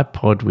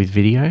 iPod with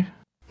video,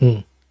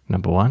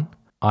 number 1.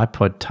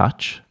 iPod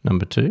Touch,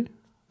 number 2.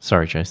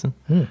 Sorry, Jason.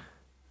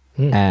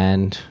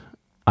 And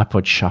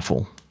iPod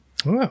Shuffle.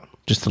 Oh.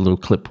 Just a little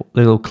clip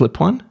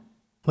one.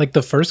 Like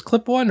the first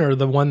clip one or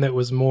the one that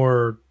was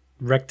more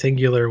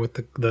rectangular with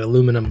the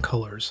aluminum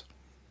colors?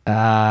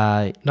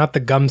 Not the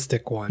gum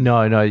stick one.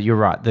 No, you're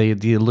right.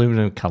 The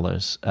aluminum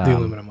colors. The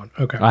aluminum one.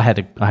 Okay. I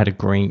had a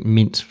green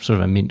mint, sort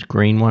of a mint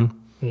green one.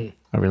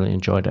 I really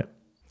enjoyed it.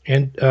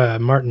 And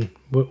Martin,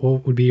 what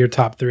would be your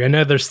top 3? I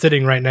know they're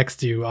sitting right next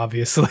to you,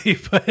 obviously,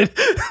 but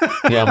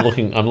Yeah,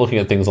 I'm looking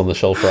at things on the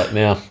shelf right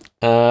now.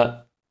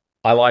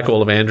 I like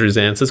all of Andrew's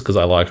answers because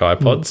I like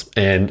iPods,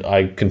 and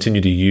I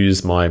continue to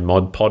use my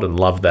Mod Pod and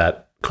love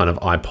that kind of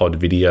iPod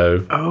video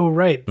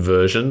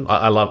version.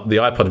 I love the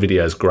iPod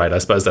video is great. I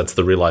suppose that's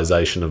the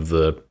realization of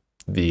the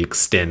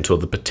extent or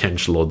the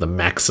potential or the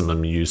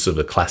maximum use of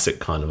a classic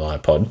kind of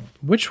iPod.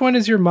 Which one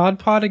is your Mod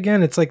Pod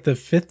again? It's like the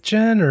 5th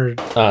gen or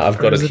I've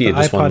got it here,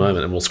 just one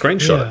moment, and we'll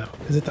screenshot it.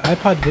 Is it the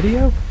iPod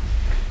video?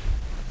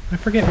 I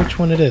forget which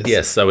one it is.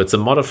 Yes, so it's a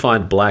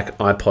modified black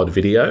iPod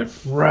video.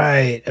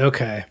 Right,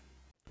 okay.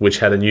 Which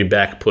had a new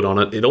back put on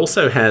it. It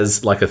also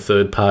has like a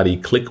third-party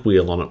click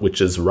wheel on it,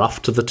 which is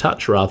rough to the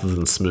touch rather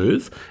than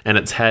smooth. And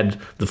it's had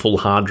the full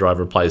hard drive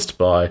replaced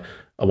by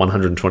a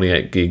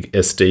 128 gig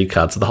SD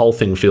card. So the whole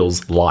thing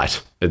feels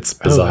light. It's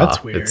bizarre. Oh,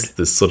 that's weird. It's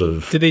this sort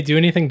of... Did they do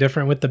anything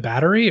different with the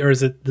battery, or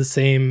is it the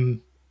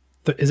same?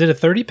 Is it a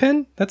 30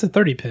 pin? That's a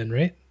 30 pin,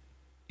 right?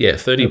 Yeah,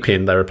 30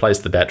 pin. They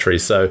replaced the battery.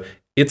 So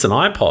it's an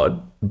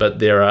iPod, but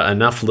there are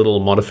enough little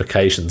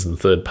modifications and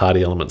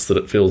third-party elements that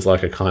it feels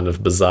like a kind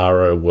of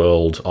bizarro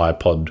world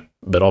iPod,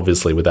 but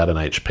obviously without an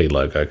HP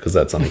logo, because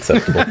that's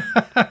unacceptable.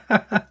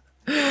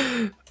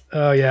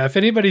 Oh, yeah. If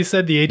anybody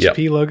said the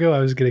HP logo, I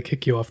was going to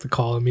kick you off the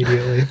call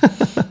immediately.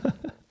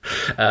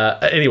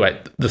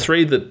 Anyway, the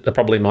 3 that are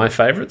probably my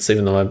favorites,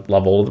 even though I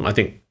love all of them, I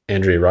think,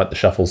 Andrew, you're right, the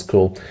Shuffle's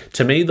cool.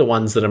 To me, the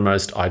ones that are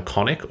most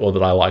iconic or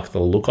that I like the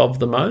look of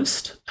the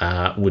most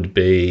would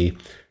be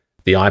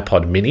the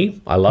iPod Mini.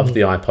 I love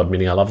the iPod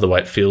Mini. I love the way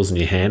it feels in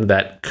your hand,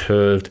 that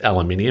curved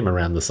aluminium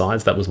around the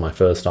sides. That was my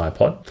first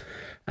iPod.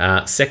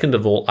 Second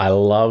of all, I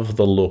love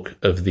the look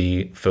of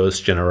the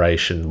first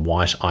generation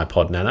white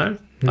iPod Nano.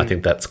 I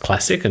think that's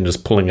classic, and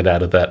just pulling it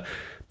out of that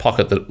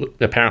pocket that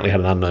apparently had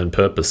an unknown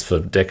purpose for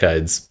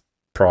decades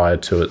prior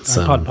to its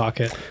iPod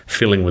Pocket.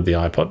 filling with the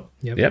iPod.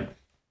 Yep.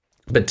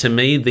 But to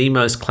me, the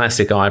most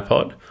classic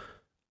iPod,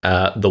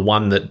 the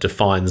one that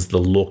defines the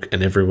look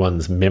and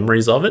everyone's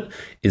memories of it,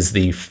 is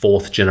the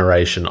fourth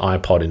generation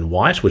iPod in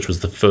white, which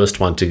was the first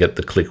one to get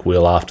the click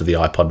wheel after the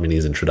iPod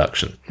Mini's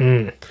introduction.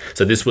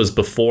 So this was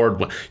before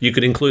you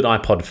could include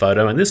iPod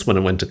Photo in this when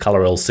it went to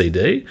color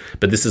LCD,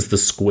 but this is the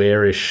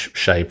squarish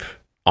shape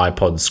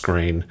iPod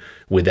screen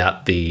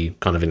without the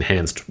kind of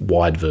enhanced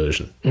wide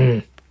version.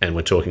 And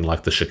we're talking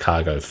like the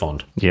Chicago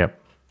font. Yep.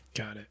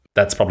 Got it.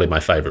 That's probably my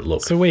favorite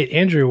look. So wait,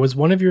 Andrew, was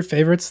one of your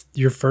favorites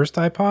your first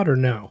iPod or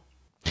no?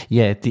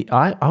 Yeah,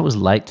 I was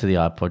late to the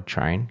iPod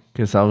train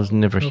because I was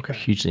never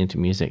hugely into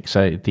music.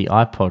 So the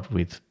iPod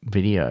with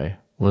video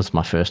was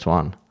my first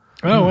one.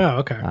 Oh, wow.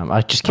 Okay.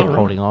 I just kept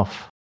holding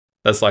off.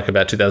 That's like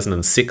about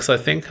 2006, I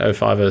think,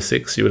 05,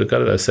 06. You would have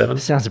got it, 07.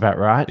 Sounds about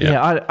right.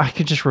 Yeah, I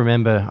can just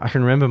remember. I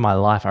can remember my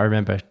life. I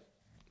remember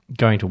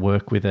going to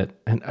work with it,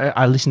 and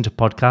I listened to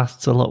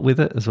podcasts a lot with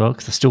it as well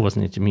because I still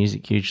wasn't into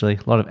music hugely.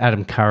 A lot of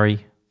Adam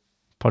Curry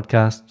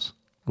podcasts,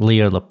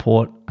 Leo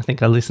Laporte, I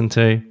think I listened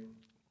to.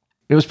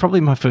 It was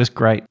probably my first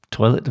great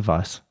toilet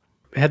device.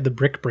 It had the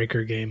Brick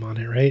Breaker game on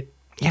it, right?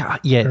 Yeah,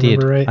 it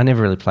did. Right? I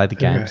never really played the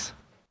games.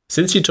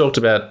 Since you talked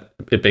about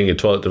it being a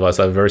toilet device,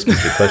 I have a very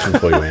specific question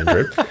for you,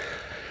 Andrew.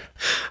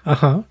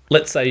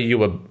 Let's say you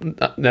were...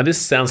 Now,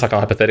 this sounds like a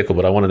hypothetical,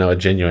 but I want to know a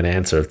genuine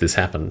answer if this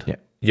happened. Yeah.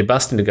 You're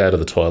busting to go to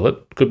the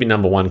toilet. Could be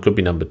number one, could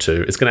be number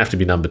two. It's going to have to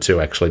be number two,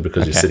 actually,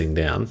 because you're sitting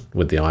down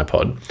with the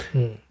iPod.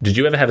 Did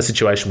you ever have a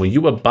situation where you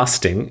were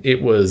busting,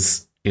 it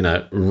was,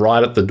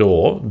 right at the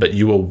door, but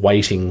you were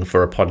waiting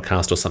for a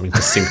podcast or something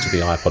to sync to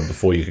the iPod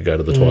before you could go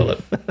to the toilet?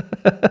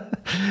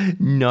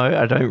 No,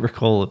 I don't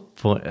recall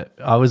it.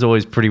 I was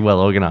always pretty well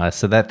organized,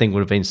 so that thing would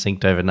have been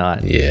synced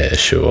overnight. Yeah,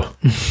 sure.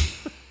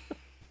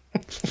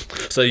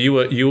 So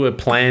you were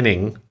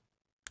planning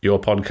your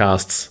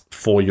podcasts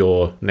for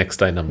your next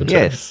day number two?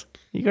 Yes.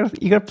 You got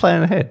to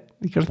plan ahead.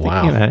 You got to think,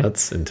 Wow,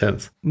 that's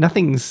intense.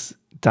 nothing's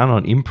done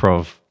on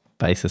improv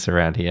basis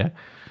around here.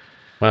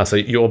 Wow, so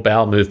your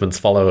bowel movements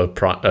follow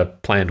a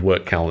planned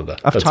work calendar.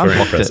 I've That's time very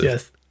blocked it.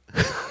 impressive.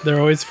 Yes. They're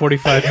always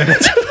 45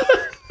 minutes.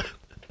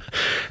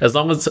 As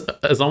long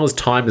as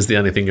time is the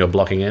only thing you're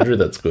blocking, Andrew,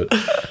 that's good.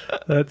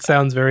 That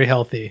sounds very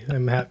healthy.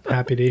 I'm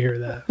happy to hear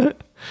that.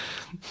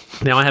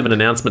 Now I have an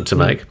announcement to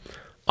make.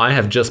 I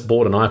have just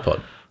bought an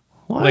iPod.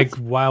 What? Like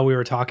while we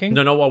were talking?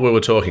 No, not while we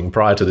were talking,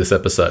 prior to this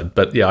episode.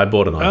 But yeah, I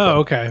bought an iPod. Oh,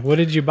 okay. What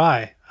did you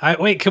buy?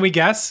 Wait, can we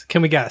guess?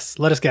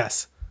 Let us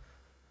guess.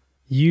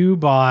 You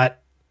bought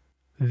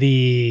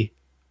the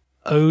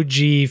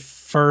OG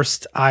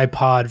first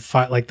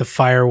iPod, like the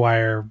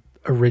Firewire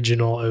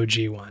original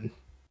OG one.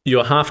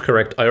 You're half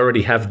correct. I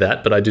already have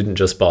that, but I didn't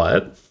just buy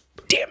it.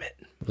 Damn it.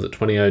 Was it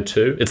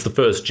 2002? It's the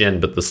first gen,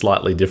 but the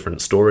slightly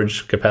different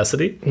storage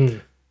capacity.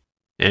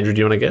 Andrew, do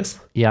you want to guess?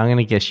 Yeah, I'm going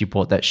to guess you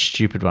bought that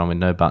stupid one with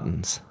no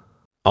buttons.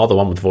 Oh, the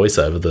one with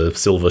voiceover, the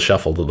silver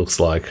shuffle that looks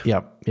like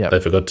Yep. they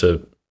forgot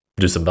to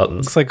do some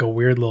buttons. Looks like a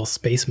weird little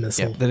space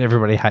missile. Yep. That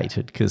everybody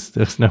hated because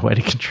there was no way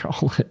to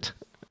control it.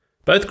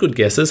 Both good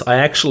guesses. I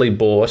actually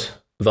bought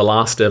the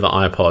last ever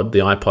iPod, the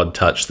iPod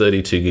Touch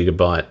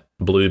 32GB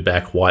blue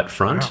back, white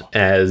front,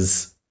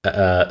 as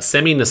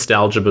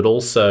semi-nostalgia, but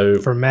also...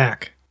 For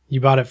Mac.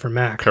 You bought it for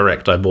Mac.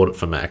 Correct, I bought it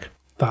for Mac.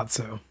 Thought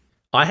so.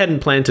 I hadn't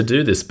planned to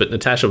do this, but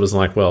Natasha was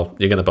like, well,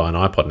 you're going to buy an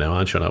iPod now,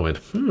 aren't you? And I went,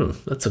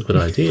 that's a good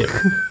idea.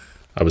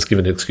 I was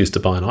given an excuse to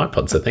buy an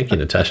iPod, so thank you,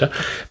 Natasha.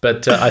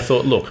 But I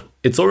thought, look,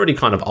 it's already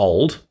kind of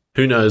old.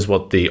 Who knows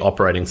what the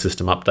operating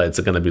system updates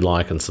are going to be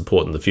like and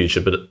support in the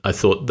future. But I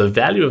thought the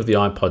value of the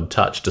iPod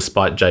Touch,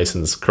 despite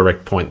Jason's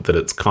correct point that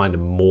it's kind of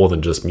more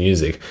than just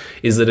music,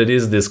 is that it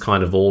is this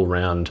kind of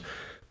all-round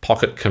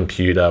pocket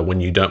computer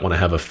when you don't want to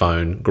have a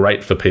phone.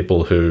 Great for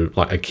people who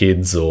like are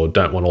kids or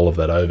don't want all of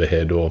that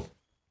overhead, or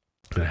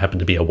happen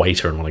to be a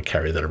waiter and want to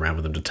carry that around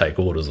with them to take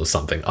orders or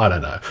something. I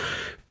don't know.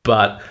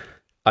 But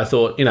I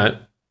thought,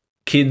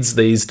 kids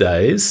these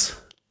days,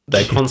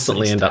 they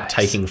constantly end up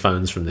taking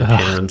phones from their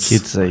parents.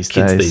 Kids these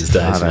days.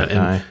 I don't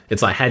know. And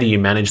it's like, how do you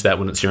manage that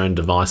when it's your own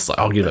device? It's like,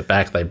 I'll give it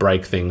back. They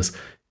break things.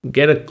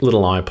 Get a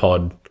little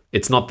iPod.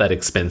 It's not that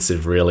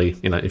expensive, really.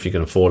 If you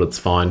can afford it, it's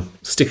fine.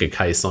 Stick a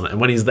case on it. And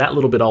when he's that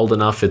little bit old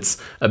enough,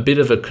 it's a bit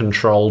of a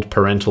controlled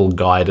parental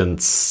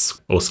guidance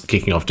or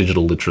kicking off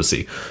digital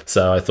literacy.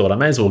 So I thought I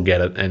may as well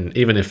get it. And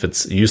even if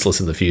it's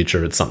useless in the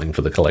future, it's something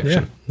for the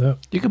collection. No,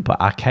 You could put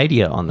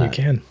Arcadia on you that.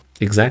 can.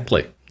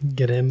 Exactly.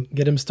 Get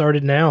him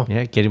started now.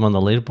 Yeah, get him on the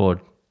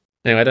leaderboard.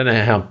 Anyway, I don't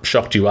know how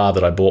shocked you are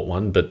that I bought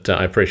one, but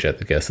I appreciate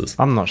the guesses.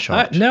 I'm not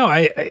shocked. No,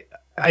 I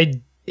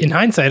in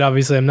hindsight,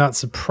 obviously, I'm not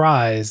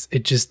surprised.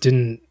 It just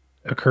didn't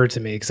occur to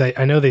me because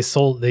I know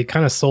they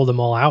kind of sold them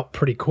all out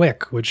pretty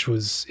quick, which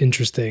was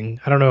interesting.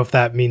 I don't know if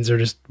that means there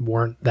just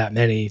weren't that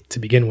many to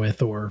begin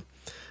with, or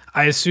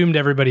I assumed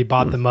everybody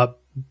bought them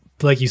up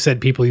like you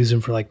said, people use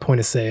them for like point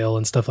of sale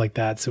and stuff like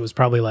that. So it was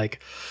probably like,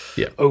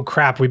 Yeah. oh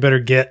crap, we better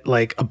get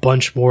like a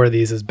bunch more of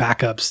these as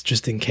backups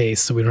just in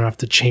case, so we don't have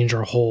to change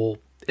our whole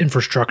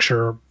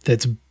infrastructure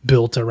that's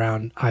built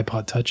around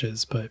iPod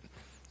touches. But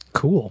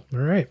cool. All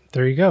right,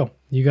 there you go.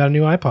 You got a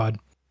new iPod.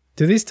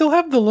 Do they still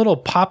have the little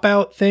pop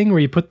out thing where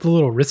you put the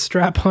little wrist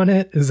strap on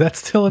it? Is that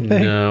still a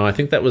thing? No, I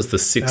think that was the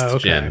 6th Oh,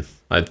 okay. gen.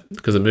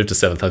 Because it moved to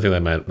 7th. I think they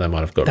might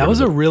have got That rid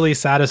was of a it. really Might be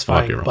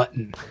satisfying wrong.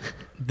 button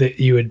that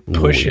you would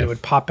push yeah. and it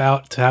would pop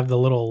out to have the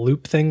little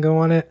loop thing go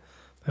on it.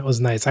 That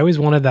was nice. I always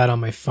wanted that on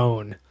my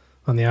phone,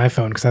 on the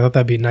iPhone, because I thought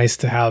that'd be nice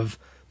to have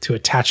to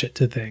attach it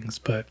to things,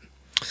 but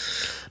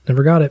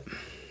never got it.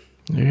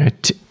 Yeah,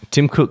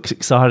 Tim Cook's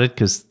excited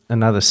because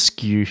another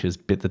SKU has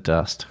bit the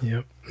dust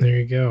Yep, there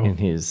you go. in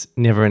his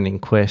never-ending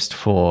quest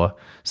for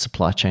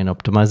supply chain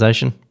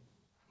optimization.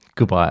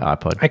 Goodbye,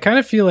 iPod. I kind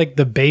of feel like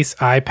the base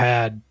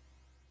iPad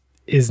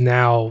is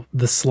now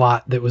the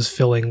slot that was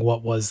filling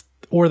what was,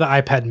 or the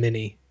iPad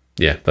mini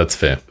Yeah, that's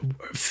fair.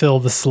 fill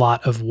the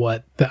slot of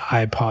what the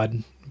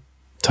iPod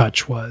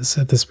Touch was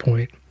at this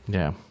point.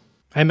 Yeah.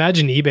 I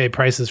imagine eBay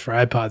prices for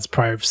iPods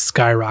probably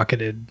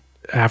skyrocketed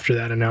after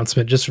that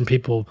announcement, just from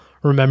people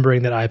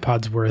remembering that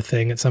iPods were a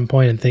thing at some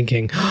point and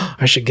thinking, oh,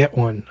 I should get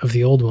one of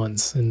the old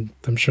ones. And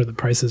I'm sure the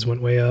prices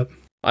went way up.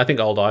 I think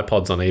old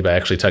iPods on eBay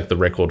actually take the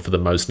record for the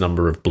most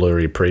number of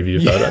blurry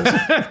preview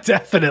photos.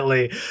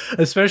 Definitely.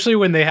 Especially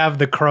when they have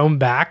the chrome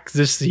back,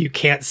 just so you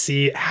can't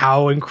see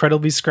how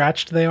incredibly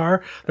scratched they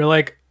are. They're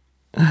like,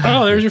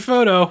 oh, there's your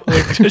photo.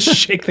 Like, just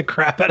shake the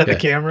crap out of the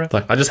camera.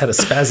 Like, I just had a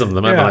spasm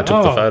the moment Yeah, I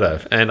took the oh. photo,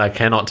 and I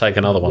cannot take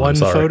another one. I'm One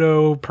sorry.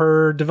 photo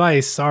per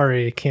device.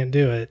 Sorry, can't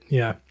do it.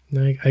 Yeah,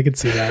 I could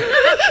see that.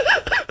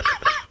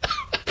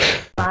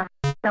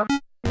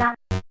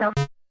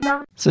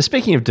 So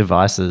speaking of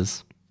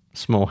devices,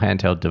 small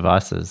handheld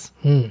devices,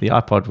 the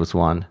iPod was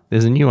one.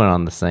 There's a new one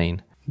on the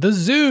scene. The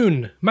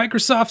Zune,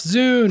 Microsoft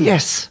Zune.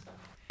 Yes.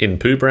 In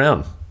Pooh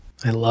Brown.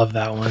 I love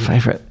that one.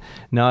 Favorite.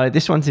 No,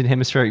 this one's in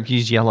hemispheric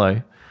views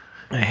yellow.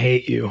 I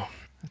hate you.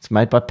 It's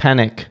made by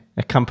Panic,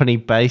 a company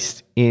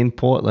based in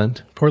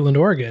Portland. Portland,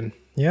 Oregon.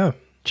 Yeah.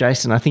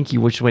 Jason, I think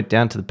you just went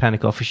down to the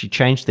Panic office. You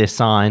changed their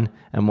sign,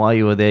 and while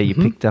you were there, you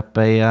picked up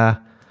a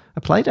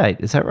play date.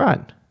 Is that right?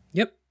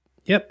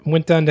 Yep.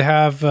 Went down to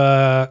have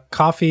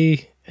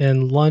coffee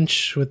and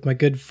lunch with my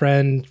good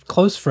friend,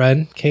 close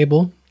friend,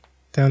 Cable,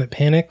 down at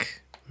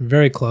Panic.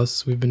 Very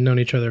close. We've been known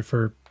each other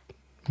for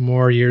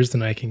more years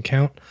than I can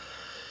count.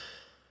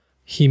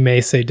 He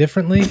may say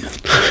differently,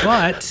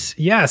 but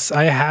yes,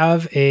 I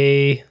have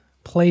a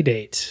play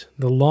date.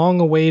 The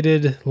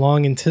long-awaited,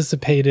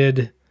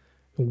 long-anticipated,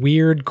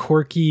 weird,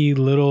 quirky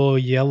little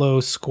yellow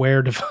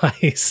square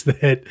device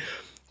that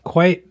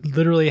quite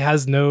literally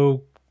has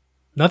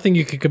nothing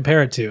you could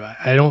compare it to.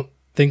 I don't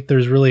think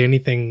there's really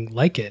anything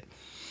like it.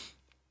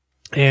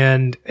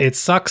 And it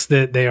sucks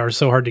that they are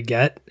so hard to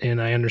get,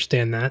 and I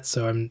understand that.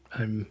 So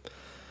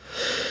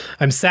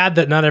I'm sad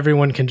that not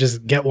everyone can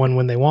just get one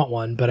when they want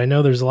one, but I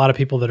know there's a lot of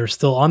people that are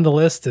still on the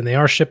list and they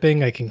are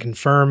shipping. I can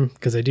confirm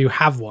because I do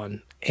have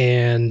one,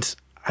 and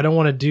I don't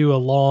want to do a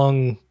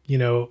long,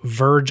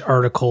 Verge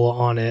article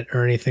on it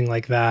or anything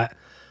like that.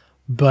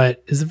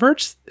 But is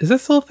that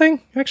still a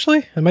thing?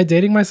 Actually, am I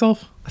dating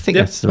myself? I think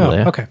Yep. that's still Oh,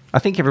 there. okay. I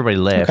think everybody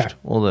left. Okay.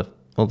 All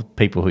the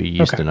people who you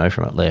used to know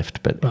from it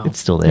left, but Well, it's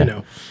still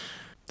there.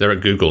 They're at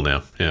Google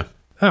now. Yeah.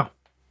 Oh,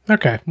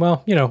 okay.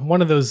 Well,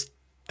 one of those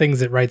things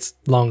that writes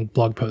long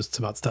blog posts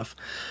about stuff.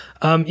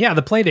 Yeah,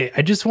 the Playdate.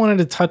 I just wanted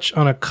to touch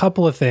on a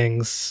couple of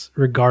things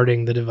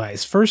regarding the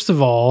device. First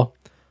of all,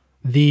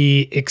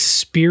 the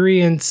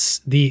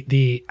experience,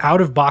 the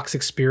out-of-box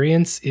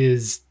experience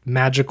is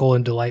magical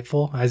and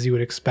delightful, as you would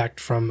expect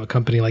from a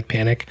company like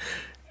Panic.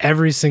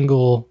 Every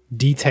single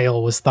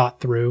detail was thought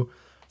through,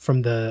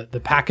 from the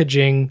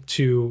packaging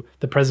to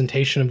the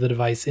presentation of the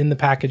device in the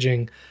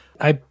packaging.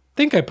 I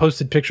think I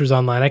posted pictures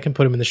online. I can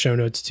put them in the show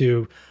notes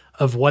too,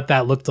 of what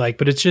that looked like.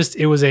 But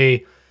it was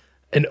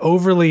an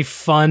overly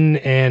fun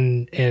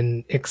and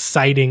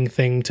exciting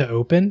thing to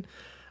open.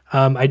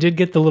 I did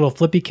get the little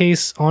flippy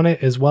case on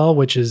it as well,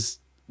 which is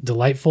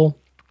delightful.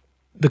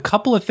 The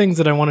couple of things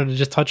that I wanted to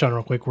just touch on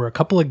real quick were a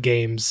couple of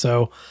games.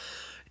 So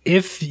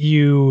if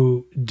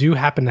you do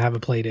happen to have a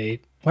play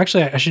date, well,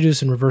 actually, I should do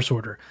this in reverse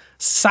order.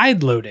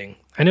 Side loading.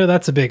 I know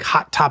that's a big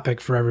hot topic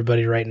for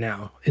everybody right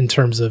now in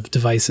terms of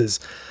devices.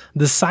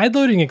 The side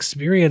loading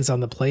experience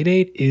on the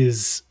Playdate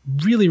is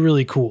really,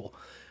 really cool.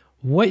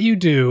 What you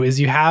do is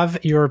you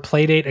have your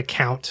Playdate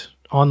account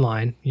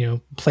online,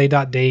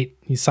 play.date,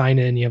 you sign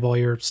in, you have all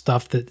your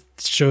stuff that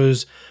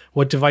shows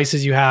what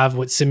devices you have,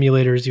 what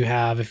simulators you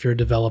have, if you're a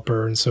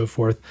developer and so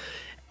forth.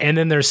 And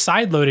then there's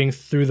side loading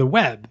through the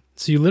web.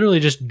 So you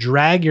literally just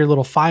drag your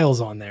little files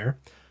on there,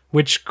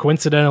 which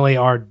coincidentally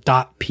are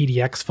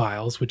 .pdx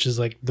files, which is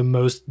like the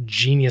most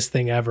genius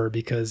thing ever,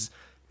 because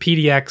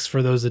PDX,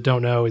 for those that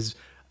don't know, is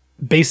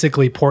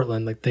basically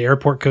Portland. Like the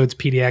airport code's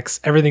PDX.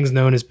 Everything's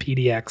known as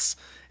PDX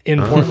in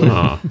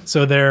Portland.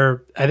 So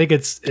I think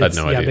it's no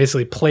idea.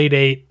 basically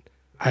Playdate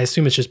I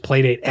assume it's just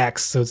Playdate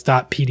X, so it's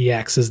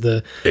 .pdx is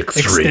the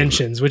Extreme.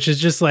 extensions, which is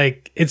just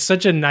like, it's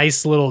such a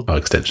nice little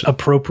extension.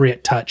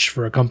 appropriate touch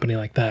for a company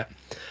like that.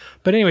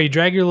 But anyway, you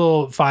drag your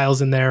little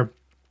files in there.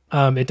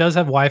 It does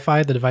have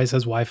Wi-Fi. The device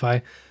has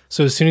Wi-Fi.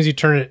 So as soon as you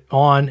turn it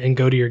on and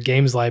go to your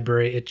games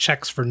library, it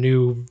checks for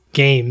new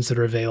games that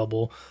are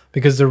available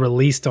because they're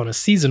released on a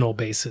seasonal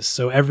basis.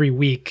 So every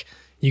week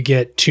you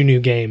get 2 new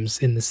games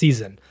in the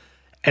season.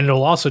 And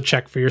it'll also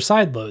check for your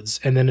side loads.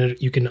 And then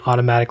you can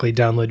automatically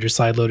download your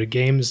side loaded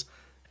games.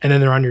 And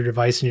then they're on your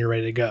device and you're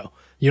ready to go.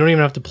 You don't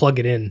even have to plug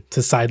it in to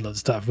sideload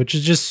stuff, which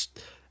is just,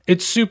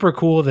 it's super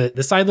cool that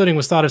the sideloading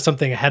was thought of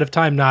something ahead of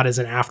time, not as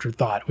an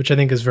afterthought, which I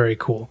think is very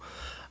cool.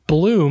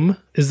 Bloom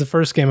is the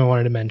first game I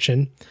wanted to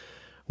mention,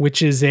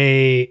 which is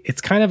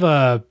it's kind of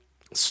a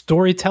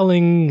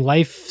storytelling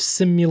life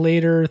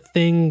simulator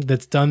thing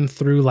that's done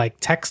through like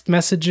text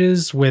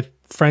messages with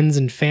friends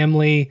and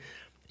family.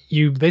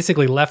 You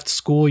basically left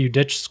school, you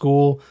ditched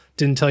school,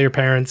 didn't tell your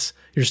parents,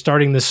 you're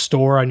starting this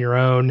store on your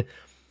own,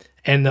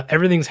 and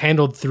everything's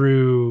handled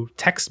through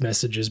text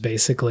messages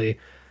basically.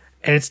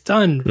 And it's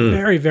done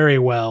very, very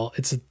well.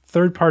 It's a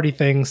third-party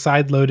thing,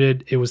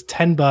 side-loaded. It was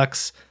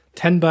 $10.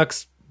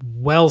 $10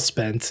 well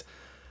spent.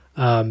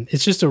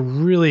 It's just a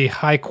really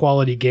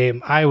high-quality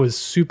game. I was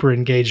super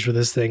engaged with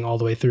this thing all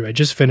the way through. I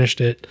just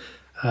finished it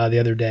the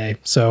other day.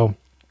 So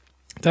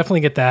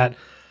definitely get that.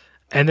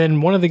 And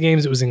then one of the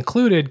games that was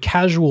included,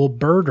 Casual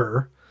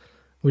Birder,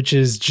 which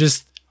is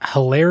just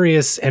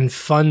hilarious and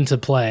fun to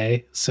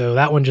play. So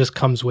that one just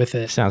comes with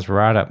it. Sounds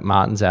right up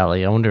Martin's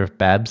alley. I wonder if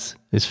Babs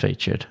is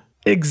featured.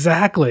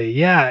 Exactly.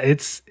 Yeah.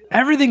 It's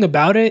everything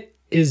about it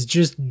is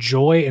just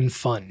joy and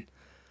fun.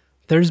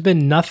 There's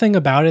been nothing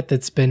about it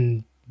that's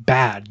been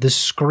bad. The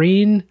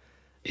screen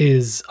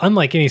is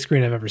unlike any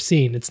screen I've ever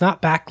seen. It's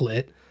not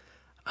backlit,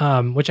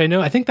 which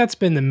I think that's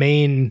been the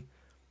main,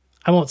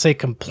 I won't say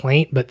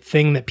complaint, but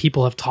thing that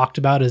people have talked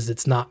about is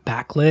it's not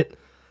backlit.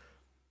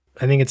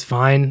 I think it's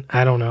fine.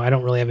 I don't know. I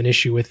don't really have an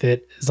issue with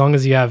it. As long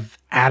as you have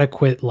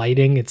adequate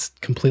lighting, it's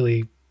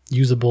completely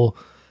usable.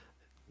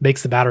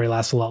 Makes the battery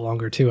last a lot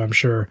longer too, I'm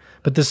sure.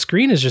 But the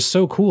screen is just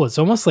so cool. It's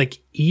almost like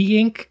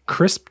e-ink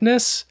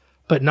crispness,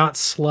 but not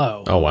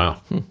slow. Oh,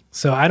 wow.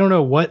 So I don't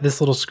know what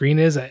this little screen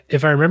is.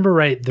 If I remember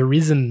right, the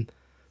reason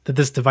that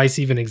this device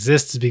even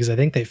exists is because I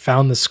think they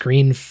found the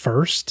screen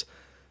first.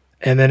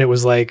 And then it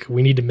was like,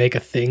 we need to make a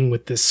thing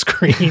with this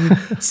screen,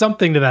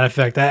 something to that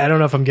effect. I don't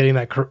know if I'm getting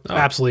that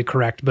absolutely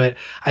correct, but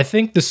I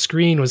think the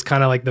screen was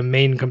kind of like the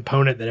main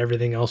component that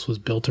everything else was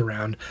built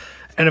around.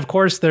 And of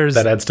course,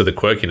 that adds to the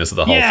quirkiness of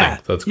the whole thing.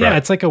 So that's great. Yeah,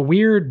 it's like a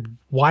weird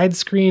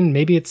widescreen.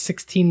 Maybe it's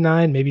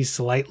 16:9, maybe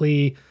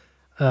slightly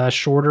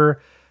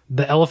shorter.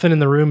 The elephant in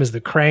the room is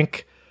the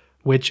crank,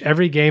 which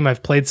every game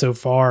I've played so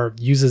far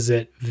uses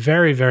it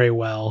very, very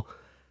well.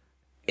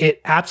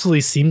 It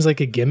absolutely seems like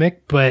a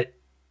gimmick, but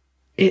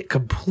it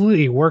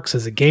completely works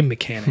as a game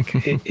mechanic.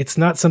 It's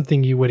not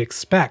something you would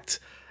expect.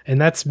 And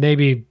that's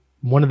maybe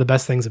one of the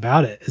best things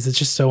about it, is it's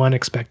just so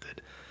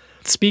unexpected.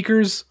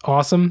 Speakers,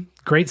 awesome.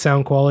 Great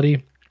sound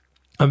quality.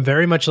 I'm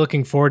very much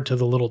looking forward to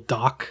the little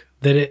dock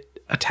that it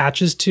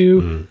attaches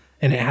to.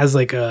 And it has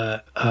like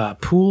a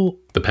pool.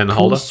 The pen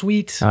holder? Pool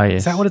suite. Oh, yes.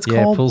 Is that what it's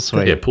Yeah, called? Pool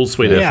Suite. Yeah, Pool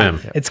Suite Yeah,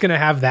 FM. it's going to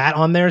have that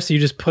on there. So you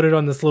just put it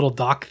on this little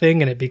dock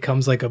thing and it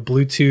becomes like a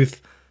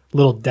Bluetooth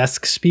little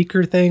desk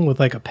speaker thing with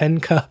like a pen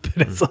cup.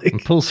 And it's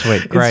like, Pool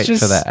Suite, great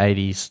just- for that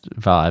 80s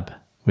vibe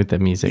with the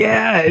music.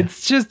 yeah,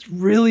 it's just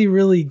really,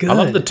 really good. I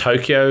love the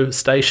Tokyo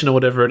station or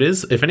whatever it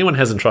is. If anyone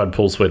hasn't tried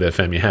Pool Suite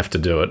FM, you have to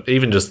do it.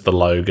 Even just the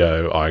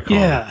logo, icon,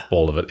 Yeah.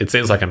 all of it. It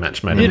seems like a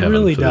match made in It heaven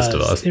really for does. this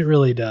device. It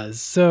really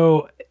does.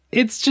 So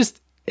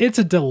it's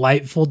a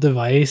delightful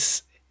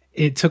device.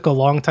 It took a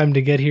long time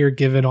to get here,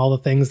 given all the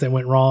things that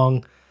went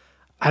wrong.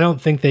 I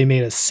don't think they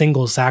made a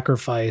single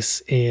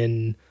sacrifice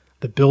in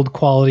the build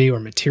quality or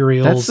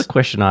materials. That's the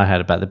question I had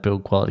about the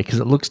build quality,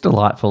 because it looks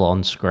delightful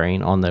on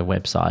screen on their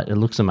website. It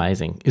looks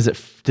amazing.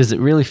 Does it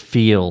really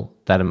feel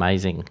that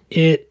amazing?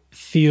 It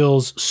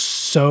feels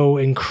so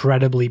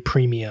incredibly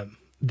premium.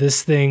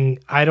 This thing,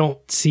 I don't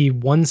see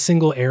one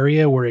single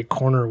area where a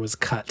corner was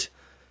cut.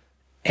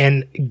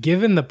 And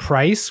given the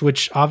price,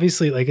 which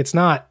obviously, like, it's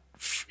not,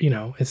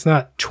 it's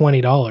not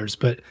 $20,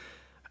 but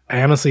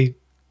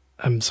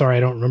I'm sorry, I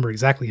don't remember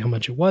exactly how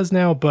much it was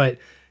now, but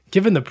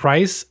given the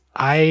price,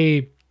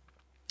 I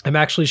am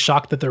actually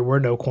shocked that there were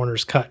no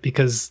corners cut,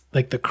 because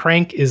like the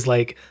crank is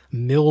like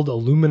milled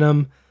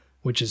aluminum,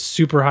 which is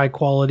super high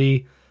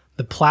quality.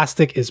 The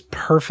plastic is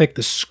perfect.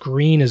 The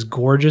screen is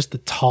gorgeous. The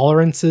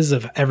tolerances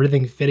of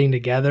everything fitting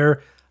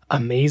together,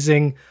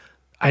 amazing.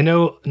 I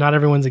know not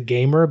everyone's a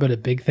gamer, but a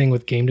big thing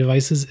with game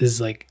devices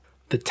is like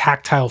the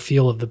tactile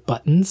feel of the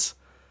buttons.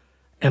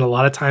 And a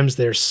lot of times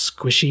they're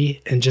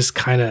squishy and just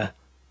kind of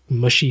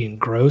mushy and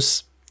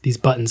gross. These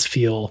buttons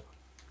feel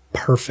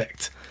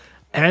perfect.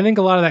 And I think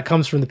a lot of that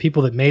comes from the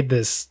people that made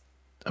this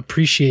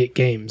appreciate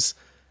games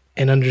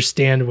and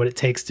understand what it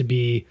takes to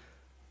be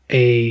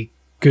a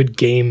good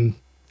game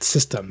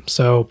system.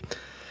 So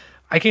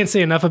I can't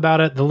say enough about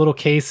it. The little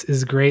case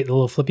is great. The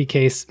little flippy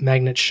case,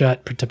 magnet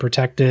shut to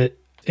protect it.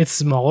 It's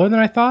smaller than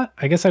I thought.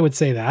 I guess I would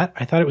say that.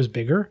 I thought it was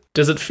bigger.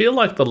 Does it feel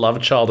like the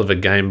love child of a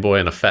Game Boy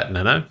and a Fat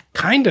Nano?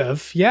 Kind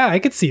of. Yeah, I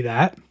could see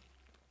that.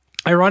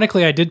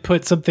 Ironically, I did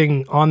put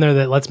something on there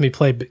that lets me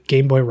play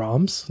Game Boy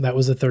ROMs. That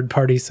was a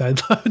third-party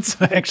sideload,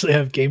 so I actually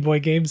have Game Boy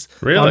games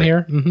on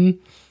here. Mm-hmm.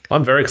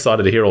 I'm very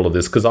excited to hear all of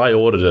this because I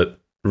ordered it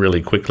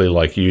really quickly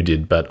like you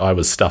did, but I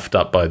was stuffed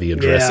up by the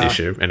address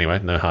issue. Anyway,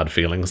 no hard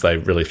feelings. They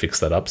really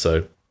fixed that up,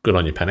 so good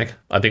on you, Panic.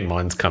 I think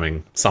mine's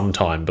coming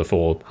sometime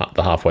before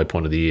the halfway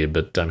point of the year,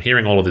 but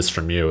hearing all of this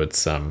from you,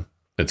 it's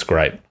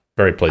great.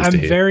 Very pleased to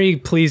hear. I'm very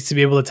pleased to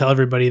be able to tell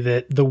everybody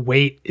that the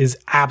wait is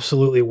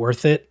absolutely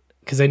worth it,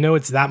 because I know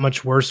it's that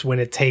much worse when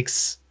it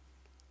takes,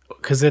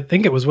 because I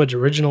think it was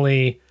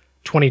originally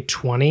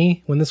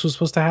 2020 when this was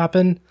supposed to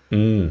happen.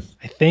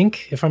 I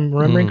think, if I'm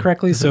remembering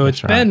correctly. So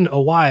it's been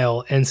a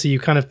while. And so you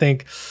kind of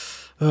think,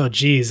 oh,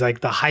 geez, like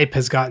the hype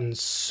has gotten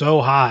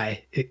so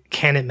high.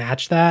 Can it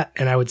match that?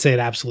 And I would say it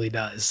absolutely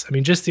does. I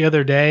mean, just the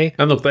other day.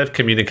 And look, they've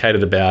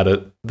communicated about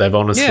it. They've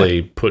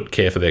honestly put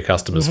care for their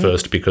customers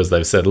first, because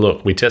they've said,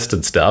 look, we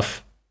tested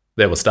stuff.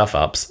 There were stuff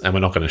ups and we're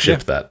not going to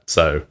ship that.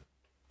 So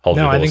hold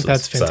your horses. I think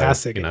that's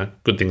fantastic. So,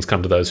 good things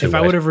come to those who If wait.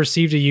 I would have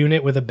received a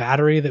unit with a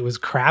battery that was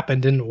crap and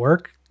didn't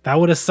work, that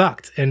would have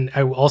sucked. And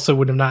I also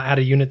would have not had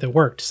a unit that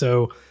worked.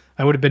 So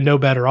I would have been no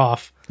better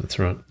off. That's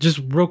right. Just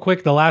real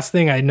quick, the last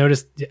thing I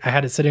noticed, I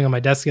had it sitting on my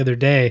desk the other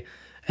day,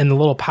 and the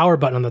little power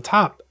button on the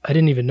top, I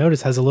didn't even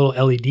notice, has a little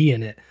LED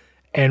in it.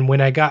 And when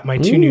I got my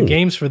 2 new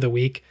games for the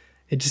week,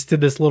 it just did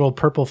this little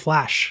purple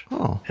flash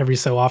every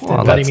so often,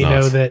 letting that's me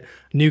know nice. that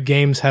new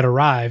games had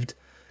arrived.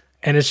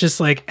 And it's just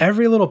like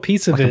every little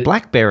piece of Like it. a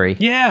BlackBerry.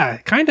 Yeah,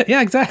 kind of.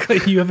 Yeah, exactly.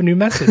 You have a new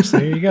message. So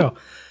there you go.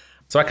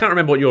 So I can't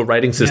remember what your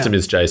rating system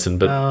is, Jason,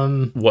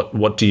 but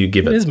what do you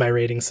give It it? is my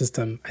rating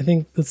system. I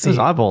think, let's It was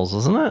see. eyeballs,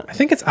 isn't it? I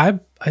think it's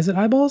is it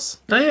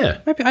eyeballs? Oh, yeah.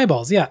 Might be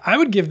eyeballs. Yeah. I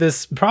would give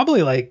this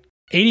probably like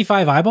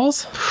 85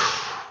 eyeballs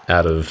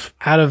Out of...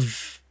 out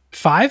of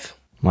 5.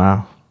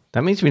 Wow.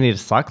 That means we need a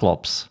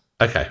Cyclops.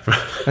 Okay.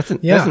 That's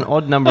an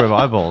odd number of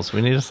eyeballs.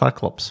 We need a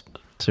Cyclops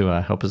to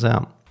help us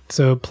out.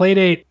 So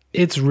Playdate,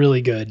 it's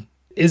really good.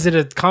 Is it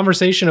a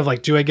conversation of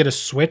like, do I get a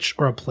Switch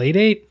or a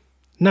Playdate?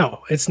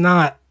 No, it's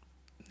not.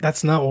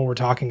 That's not what we're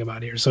talking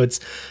about here. So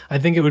I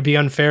think it would be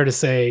unfair to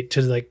say,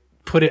 to like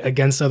put it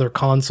against other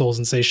consoles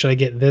and say, should I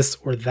get this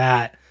or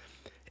that?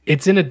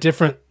 It's in a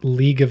different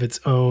league of its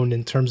own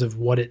in terms of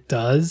what it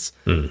does.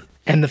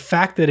 And the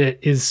fact that it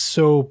is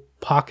so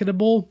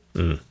pocketable,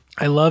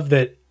 I love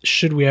that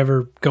should we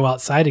ever go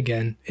outside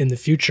again in the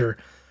future,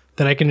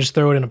 that I can just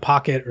throw it in a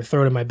pocket or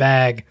throw it in my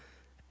bag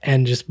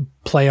and just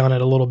play on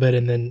it a little bit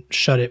and then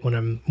shut it when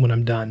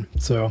I'm done.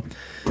 So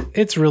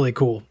it's really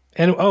cool.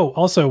 And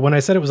also when I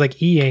said it was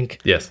like e-ink,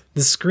 Yes.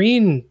 the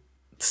screen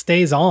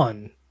stays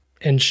on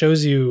and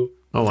shows you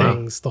Oh, wow.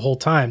 things the whole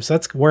time. So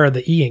that's where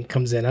the e-ink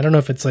comes in. I don't know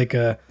if it's like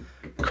a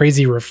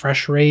crazy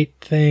refresh rate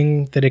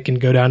thing that it can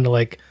go down to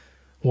like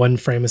 1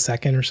 frame a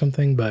second or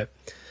something, but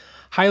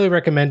highly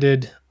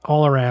recommended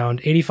all around.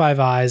 85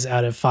 eyes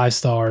out of 5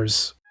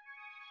 stars.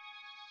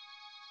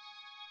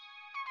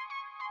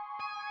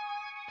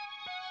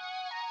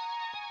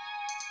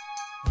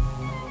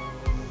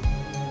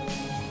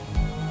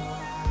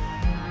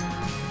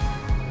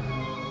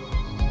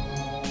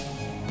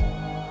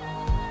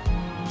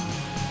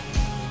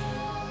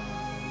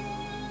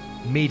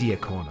 Media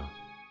Corner.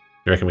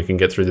 You reckon we can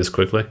get through this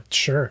quickly?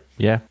 Sure.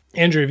 Yeah.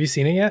 Andrew, have you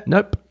seen it yet?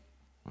 Nope.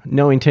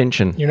 No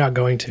intention. You're not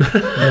going to.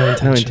 No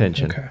intention. No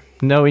intention. Okay.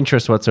 No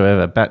interest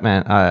whatsoever.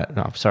 Batman.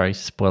 No, I'm sorry,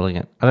 spoiling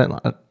it. I don't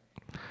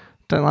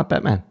like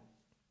Batman.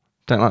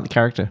 Don't like the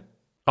character.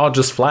 Oh,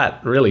 just flat.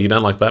 Really? You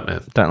don't like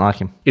Batman? Don't like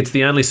him. It's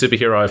the only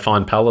superhero I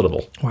find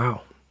palatable.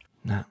 Wow.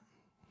 No.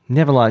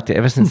 Never liked it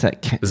ever since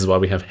that This is why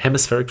we have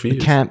hemispheric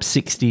views. Camp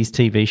 60s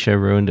TV show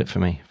ruined it for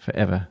me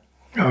forever.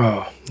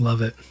 Oh,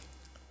 love it.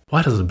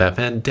 Why doesn't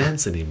Batman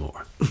dance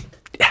anymore?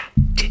 Yeah.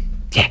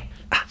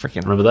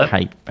 Freaking Remember that?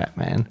 hate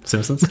Batman.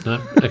 Simpsons?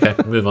 No? Okay,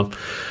 move on.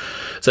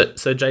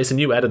 So Jason,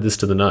 you added this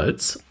to the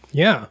notes.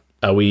 Yeah.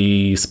 Are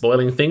we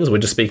spoiling things? We're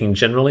just speaking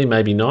generally,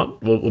 maybe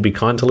not. We'll be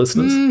kind to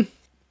listeners.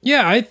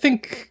 Yeah, I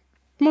think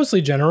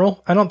mostly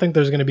general. I don't think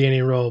there's going to be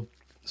any real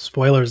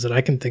spoilers that I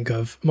can think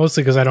of,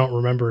 mostly because I don't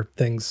remember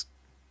things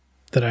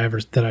that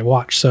I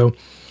watched. So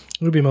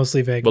it'll be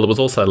mostly vague. Well, it was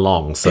also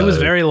long. So it was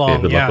very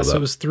long. good luck Yeah, with so that.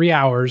 it was 3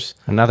 hours,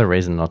 Another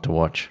reason not to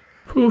watch.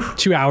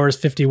 2 hours,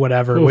 50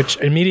 whatever, which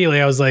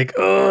immediately I was like,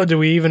 oh, do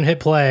we even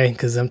hit play?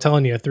 Because I'm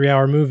telling you, a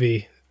 3-hour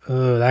movie,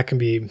 that can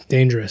be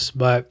dangerous.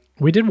 But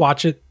we did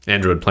watch it.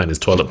 Andrew had planned his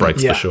toilet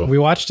breaks for sure. We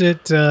watched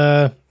it,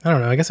 I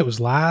don't know, I guess it was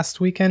last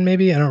weekend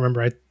maybe. I don't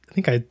remember. I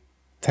think I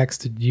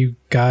texted you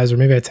guys, or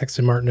maybe I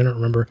texted Martin. I don't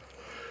remember.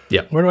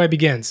 Yeah. Where do I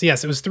begin? So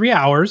yes, it was 3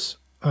 hours,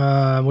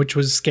 which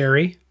was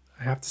scary,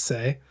 I have to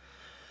say.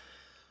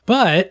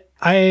 But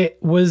I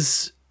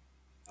was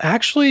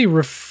actually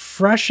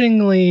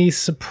refreshingly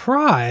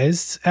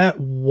surprised at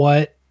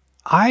what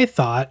I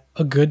thought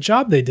a good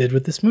job they did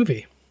with this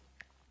movie.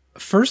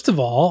 First of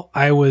all,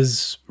 I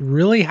was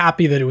really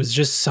happy that it was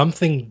just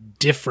something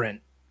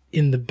different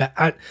in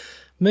the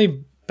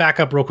maybe back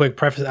up real quick.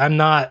 Preface: I'm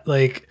not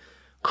like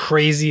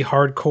crazy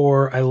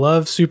hardcore. I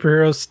love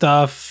superhero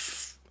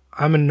stuff.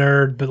 I'm a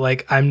nerd, but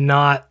like I'm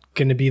not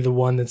gonna be the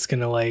one that's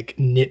gonna like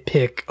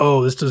nitpick.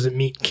 Oh, this doesn't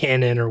meet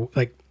canon, or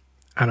like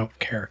I don't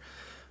care.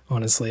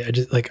 Honestly, I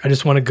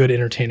just want a good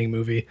entertaining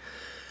movie.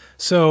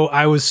 So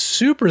I was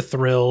super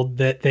thrilled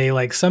that they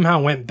like somehow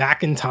went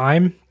back in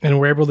time and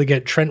were able to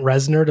get Trent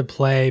Reznor to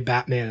play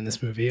Batman in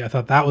this movie. I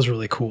thought that was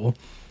really cool.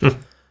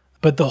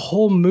 But the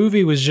whole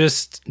movie was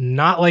just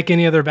not like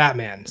any other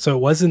Batman. So it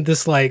wasn't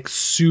this like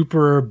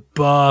super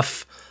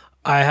buff,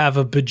 I have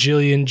a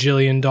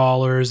bajillion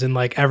dollars and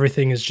like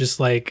everything is just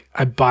like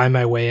I buy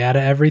my way out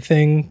of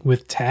everything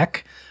with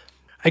tech.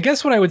 I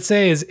guess what I would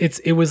say is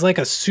it was like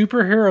a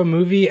superhero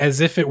movie as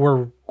if it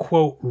were,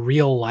 quote,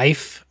 real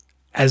life,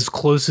 as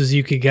close as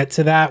you could get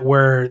to that,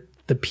 where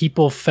the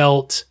people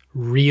felt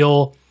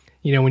real.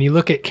 You know, when you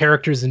look at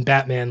characters in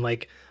Batman,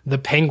 like the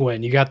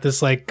Penguin, you got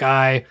this like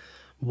guy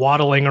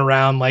waddling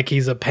around like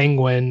he's a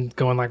penguin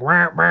going like,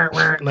 wah, wah,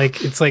 wah.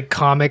 Like it's like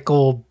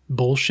comical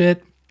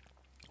bullshit,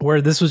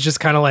 where this was just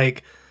kind of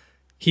like,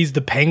 he's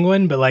the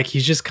Penguin, but like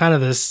he's just kind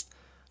of this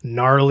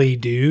gnarly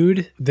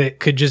dude that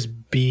could just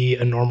be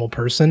a normal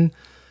person.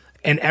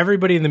 And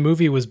everybody in the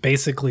movie was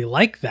basically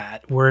like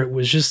that, where it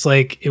was just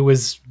like, it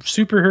was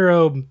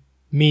superhero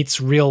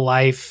meets real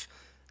life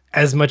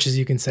as much as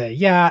you can say.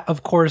 Yeah,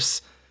 of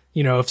course,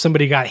 you know, if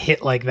somebody got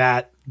hit like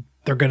that,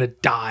 they're going to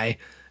die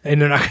and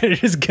they're not going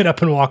to just get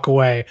up and walk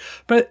away.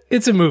 But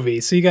it's a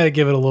movie, so you got to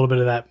give it a little bit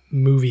of that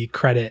movie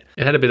credit.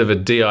 It had a bit of a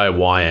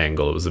DIY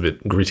angle. It was a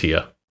bit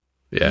grittier.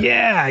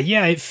 Yeah.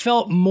 It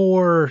felt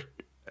more,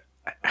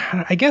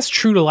 I guess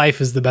true to life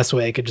is the best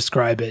way I could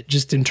describe it,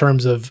 just in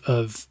terms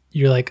of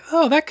you're like,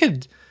 oh, that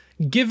could,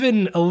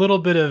 given a little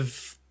bit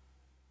of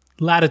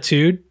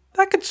latitude,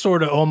 that could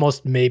sort of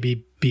almost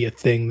maybe be a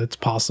thing that's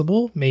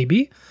possible,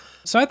 maybe.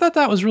 So I thought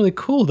that was really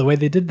cool, the way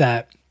they did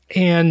that.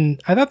 And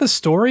I thought the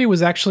story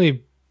was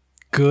actually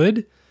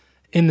good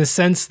in the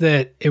sense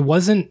that it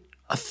wasn't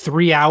a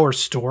 3-hour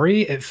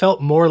story. It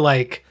felt more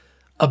like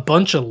a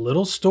bunch of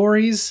little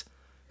stories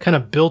kind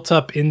of built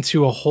up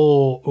into a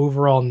whole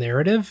overall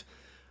narrative,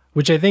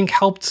 which I think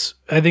helped,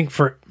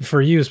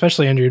 for you,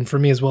 especially Andrew, and for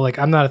me as well. Like,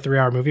 I'm not a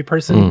 3-hour movie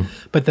person,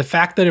 but the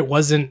fact that it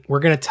wasn't, we're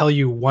going to tell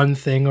you one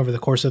thing over the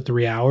course of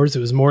 3 hours, it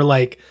was more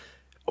like,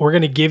 we're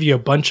going to give you a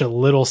bunch of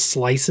little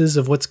slices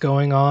of what's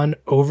going on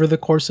over the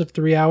course of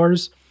 3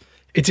 hours.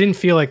 It didn't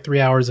feel like 3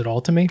 hours at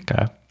all to me,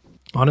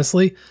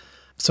 honestly.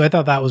 So I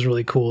thought that was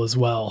really cool as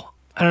well.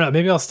 I don't know,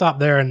 maybe I'll stop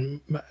there and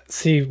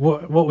see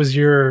what was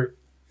your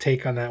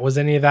take on that. Was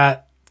any of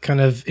that kind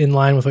of in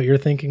line with what you're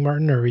thinking,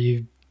 Martin, or were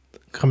you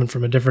coming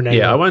from a different angle?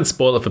 Yeah, I won't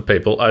spoil it for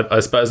people. I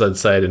suppose I'd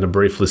say it in a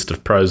brief list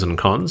of pros and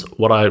cons.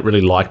 What I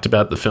really liked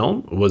about the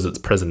film was its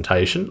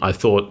presentation. I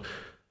thought,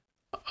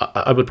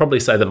 I would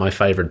probably say that my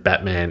favourite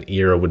Batman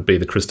era would be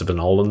the Christopher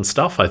Nolan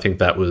stuff. I think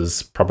that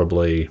was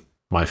probably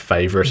my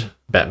favourite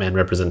Batman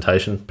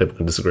representation. People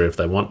can disagree if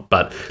they want,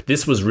 but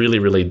this was really,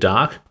 really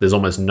dark. There's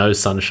almost no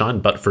sunshine,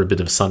 but for a bit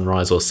of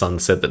sunrise or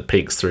sunset that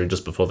peeks through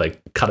just before they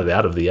cut it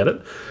out of the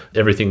edit.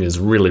 Everything is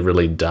really,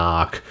 really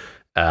dark.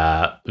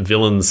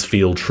 Villains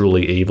feel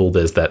truly evil.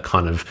 There's that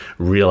kind of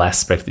real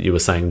aspect that you were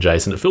saying,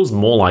 Jason. It feels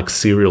more like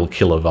serial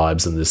killer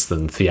vibes in this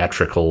than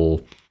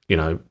theatrical,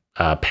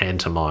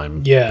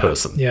 pantomime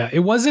person. Yeah, it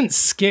wasn't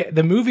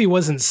the movie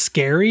wasn't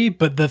scary,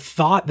 but the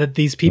thought that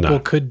these people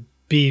could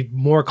be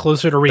more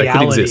closer to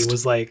reality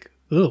was like,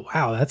 oh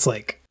wow, that's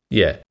like,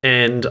 yeah.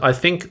 And I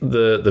think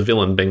the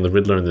villain being the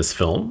Riddler in this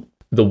film,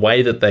 the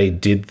way that they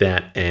did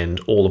that and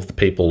all of the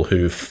people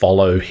who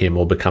follow him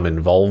or become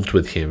involved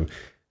with him,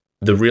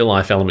 the real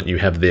life element you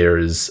have there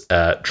is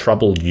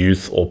troubled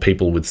youth or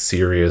people with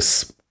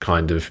serious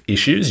kind of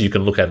issues. You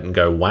can look at it and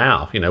go,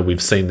 wow,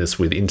 we've seen this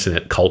with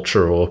internet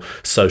culture or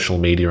social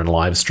media and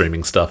live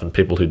streaming stuff and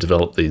people who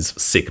develop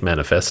these sick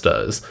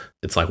manifestos.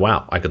 It's like,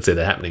 wow, I could see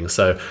that happening.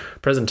 So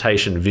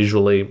presentation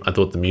visually, I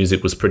thought the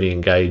music was pretty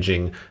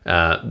engaging.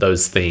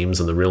 Those themes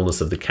and the realness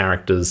of the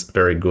characters,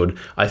 very good.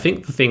 I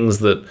think the things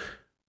that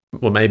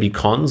were maybe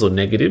cons or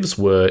negatives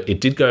were it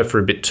did go for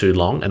a bit too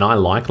long, and I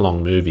like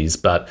long movies,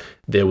 but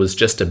there was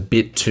just a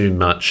bit too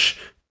much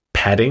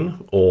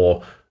padding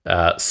or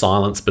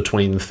silence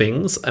between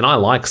things. And I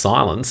like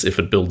silence if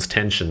it builds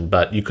tension,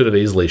 but you could have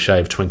easily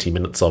shaved 20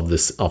 minutes off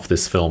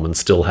this film and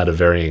still had a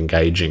very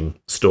engaging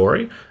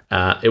story.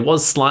 It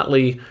was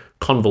slightly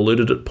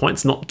convoluted at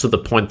points, not to the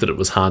point that it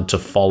was hard to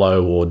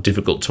follow or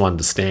difficult to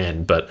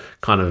understand, but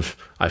kind of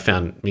I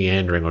found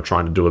meandering or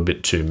trying to do a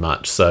bit too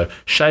much. So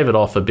shave it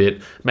off a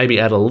bit, maybe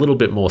add a little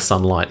bit more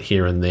sunlight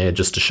here and there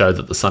just to show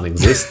that the sun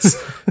exists.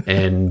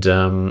 And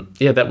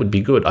that would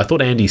be good. I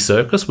thought Andy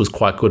Serkis was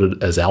quite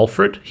good as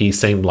Alfred. He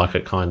seemed like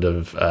a kind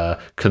of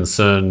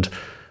concerned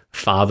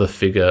father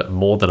figure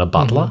more than a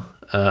butler.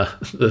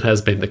 That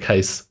has been the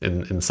case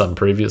in some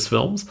previous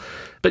films.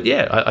 But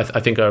yeah, I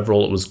think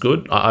overall it was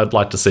good. I'd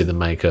like to see them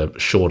make a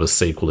shorter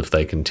sequel if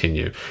they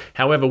continue.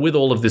 However, with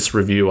all of this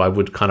review, I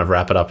would kind of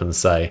wrap it up and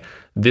say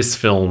this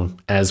film,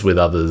 as with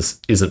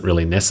others, isn't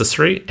really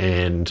necessary,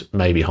 and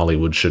maybe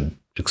Hollywood should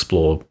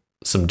explore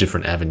some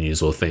different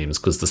avenues or themes,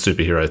 because the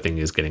superhero thing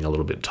is getting a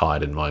little bit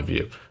tired in my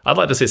view. I'd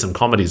like to see some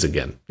comedies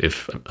again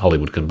if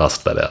Hollywood can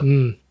bust that out.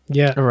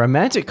 Yeah. A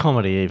romantic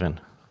comedy, even.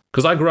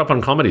 Because I grew up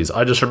on comedies.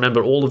 I just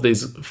remember all of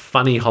these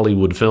funny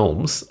Hollywood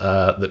films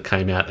that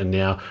came out, and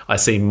now I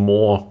see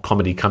more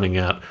comedy coming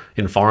out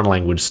in foreign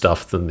language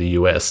stuff than the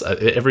US.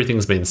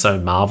 Everything's been so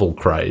Marvel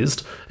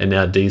crazed, and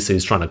now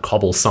DC's trying to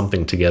cobble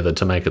something together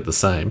to make it the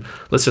same.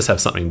 Let's just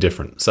have something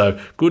different. So,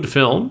 good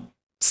film,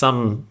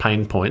 some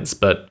pain points,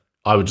 but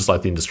I would just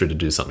like the industry to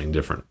do something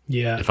different.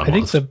 Yeah. if I'm I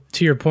think honest.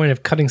 to your point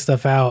of cutting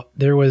stuff out,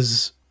 there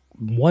was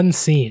one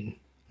scene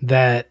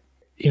that,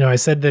 I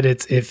said that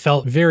it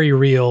felt very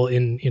real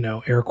in,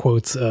 air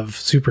quotes of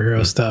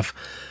superhero stuff.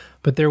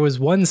 But there was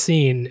one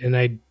scene, and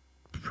I'm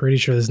pretty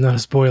sure this is not a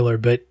spoiler,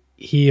 but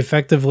he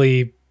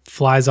effectively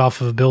flies off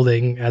of a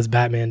building, as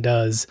Batman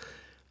does,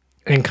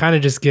 and kind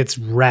of just gets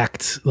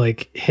wrecked,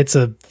 like hits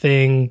a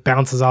thing,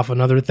 bounces off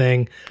another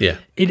thing. Yeah.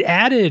 It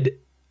added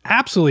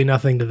absolutely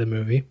nothing to the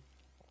movie,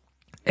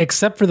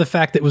 except for the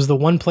fact that it was the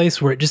one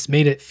place where it just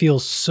made it feel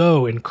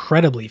so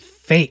incredibly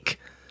fake.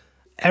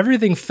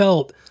 Everything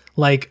felt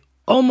like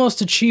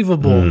almost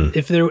achievable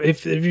if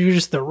you're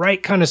just the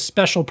right kind of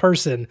special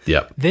person.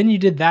 Yep. Then you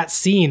did that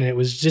scene, and it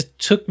was just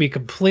took me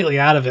completely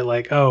out of it.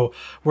 Like, oh,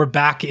 we're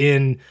back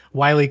in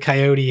Wile E.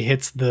 Coyote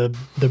hits the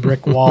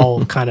brick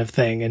wall kind of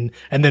thing,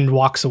 and then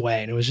walks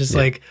away. And it was just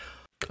like,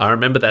 I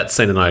remember that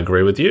scene, and I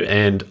agree with you.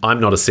 And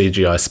I'm not a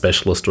CGI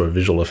specialist or a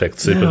visual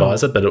effects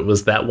supervisor, but it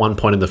was that one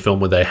point in the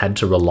film where they had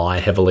to rely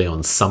heavily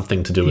on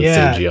something to do with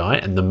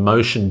CGI, and the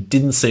motion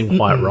didn't seem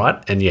quite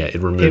right. And it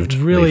removed it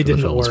really me from the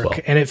didn't film work. as well.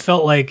 And it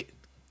felt like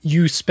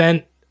you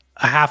spent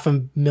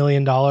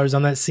 $500,000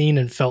 on that scene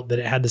and felt that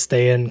it had to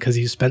stay in because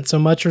you spent so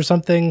much or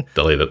something.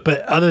 Delete it.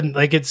 But other than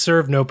it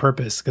served no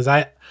purpose, because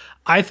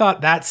I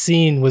thought that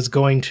scene was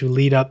going to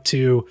lead up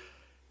to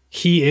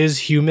he is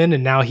human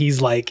and now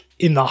he's like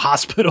in the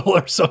hospital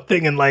or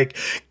something and like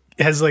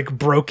has like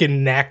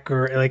broken neck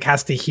or like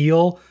has to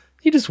heal.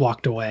 He just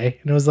walked away,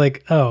 and I was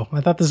like, oh,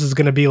 I thought this was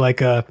going to be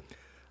like a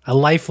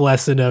life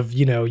lesson of,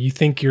 you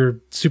think you're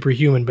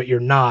superhuman, but you're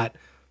not.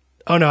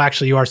 Oh no,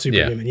 actually you are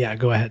superhuman. Yeah,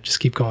 go ahead. Just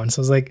keep going. So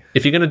I was like,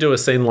 If you're going to do a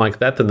scene like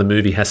that, then the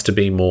movie has to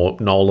be more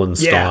Nolan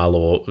style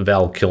or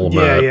Val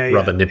Kilmer,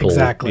 rubber nipple.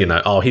 Exactly.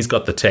 He's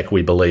got the tech,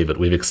 we believe it.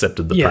 We've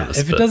accepted the premise.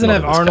 if it but doesn't not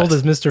have in this Arnold case.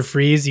 as Mr.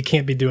 Freeze, you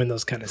can't be doing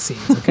those kind of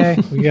scenes, okay?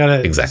 We got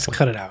to Exactly. just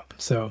cut it out.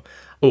 So,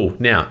 Oh,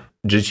 now,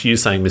 just you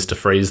saying Mr.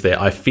 Freeze there,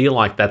 I feel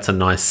like that's a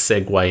nice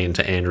segue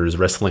into Andrew's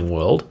wrestling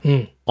world.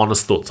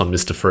 Honest thoughts on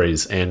Mr.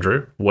 Freeze,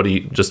 Andrew? What do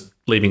you, just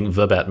leaving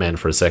the Batman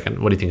for a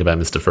second, what do you think about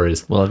Mr.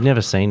 Freeze? Well, I've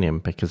never seen him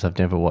because I've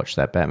never watched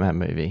that Batman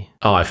movie.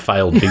 Oh, I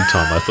failed big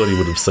time. I thought he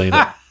would have seen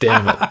it.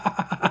 Damn it.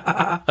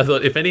 I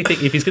thought, if anything,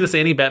 if he's going to see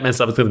any Batman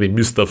stuff, it's going to be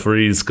Mr.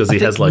 Freeze, because he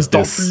has like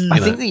this. I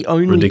think the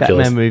only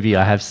ridiculous. Batman movie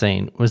I have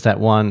seen was that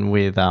one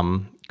with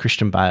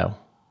Christian Bale.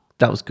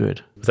 That was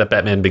good. Was that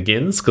Batman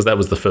Begins? Because that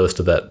was the first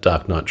of that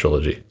Dark Knight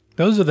trilogy.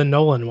 those are the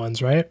Nolan ones,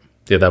 right?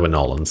 Yeah, they were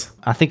Nolan's.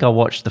 I think I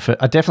watched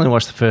I definitely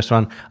watched the first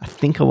one. I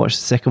think I watched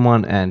the second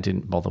one and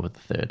didn't bother with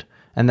the third.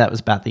 And that was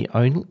about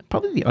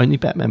probably the only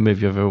Batman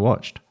movie I've ever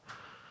watched.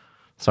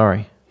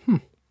 Sorry.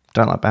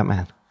 Don't like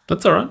Batman.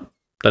 That's all right.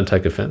 Don't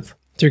take offense.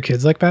 Do your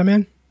kids like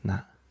Batman? Nah.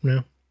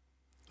 No.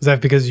 Is that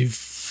because you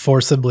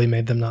forcibly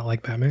made them not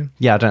like Batman?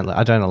 Yeah, I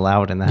don't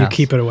allow it in the You house.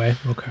 keep it away.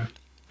 Okay.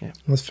 Yeah.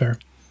 That's fair.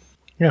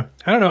 Yeah.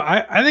 I don't know.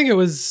 I think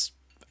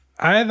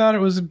I thought it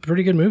was a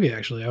pretty good movie,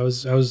 actually. I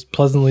was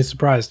pleasantly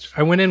surprised.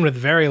 I went in with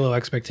very low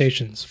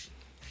expectations.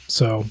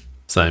 So,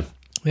 Same.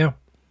 yeah.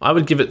 I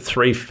would give it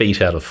 3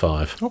 feet out of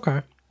 5.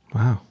 Okay.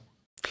 Wow.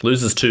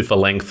 Loses 2 for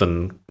length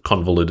and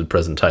convoluted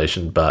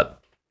presentation, but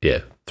yeah,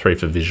 3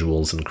 for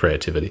visuals and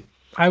creativity.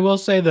 I will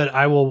say that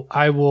I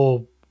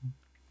will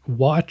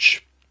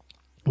watch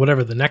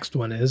whatever the next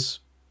one is,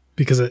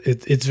 because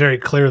it's very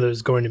clear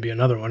there's going to be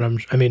another one.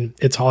 I mean,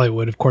 it's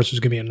Hollywood. Of course, there's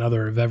going to be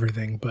another of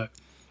everything, but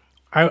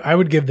I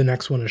would give the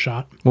next one a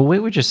shot. Well, we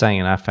were just saying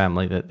in our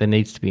family that there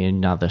needs to be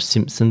another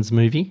Simpsons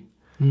movie.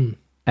 And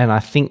I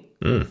think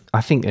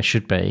there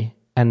should be.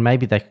 And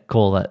maybe they could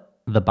call it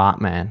The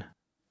Bartman.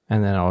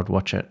 And then I would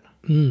watch it.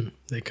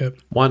 They could.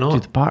 Why Do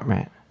not? The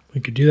Bartman.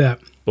 We could do that.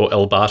 Or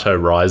El Barto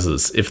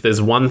Rises. If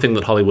there's one thing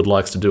that Hollywood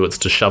likes to do, it's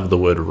to shove the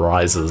word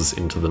rises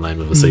into the name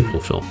of a sequel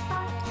film.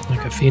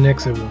 Like a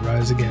phoenix, it will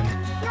rise again.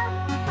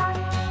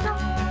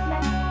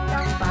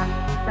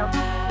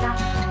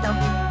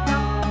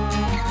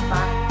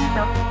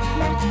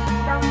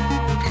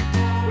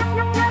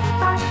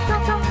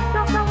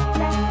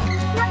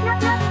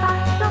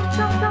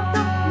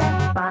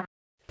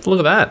 Look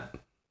at that.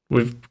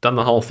 We've done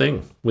the whole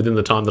thing within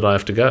the time that I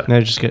have to go. No,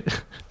 just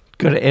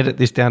got to edit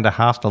this down to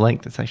half the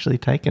length it's actually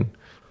taken.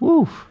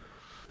 Woo.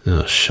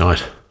 Oh,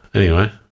 shite. Anyway,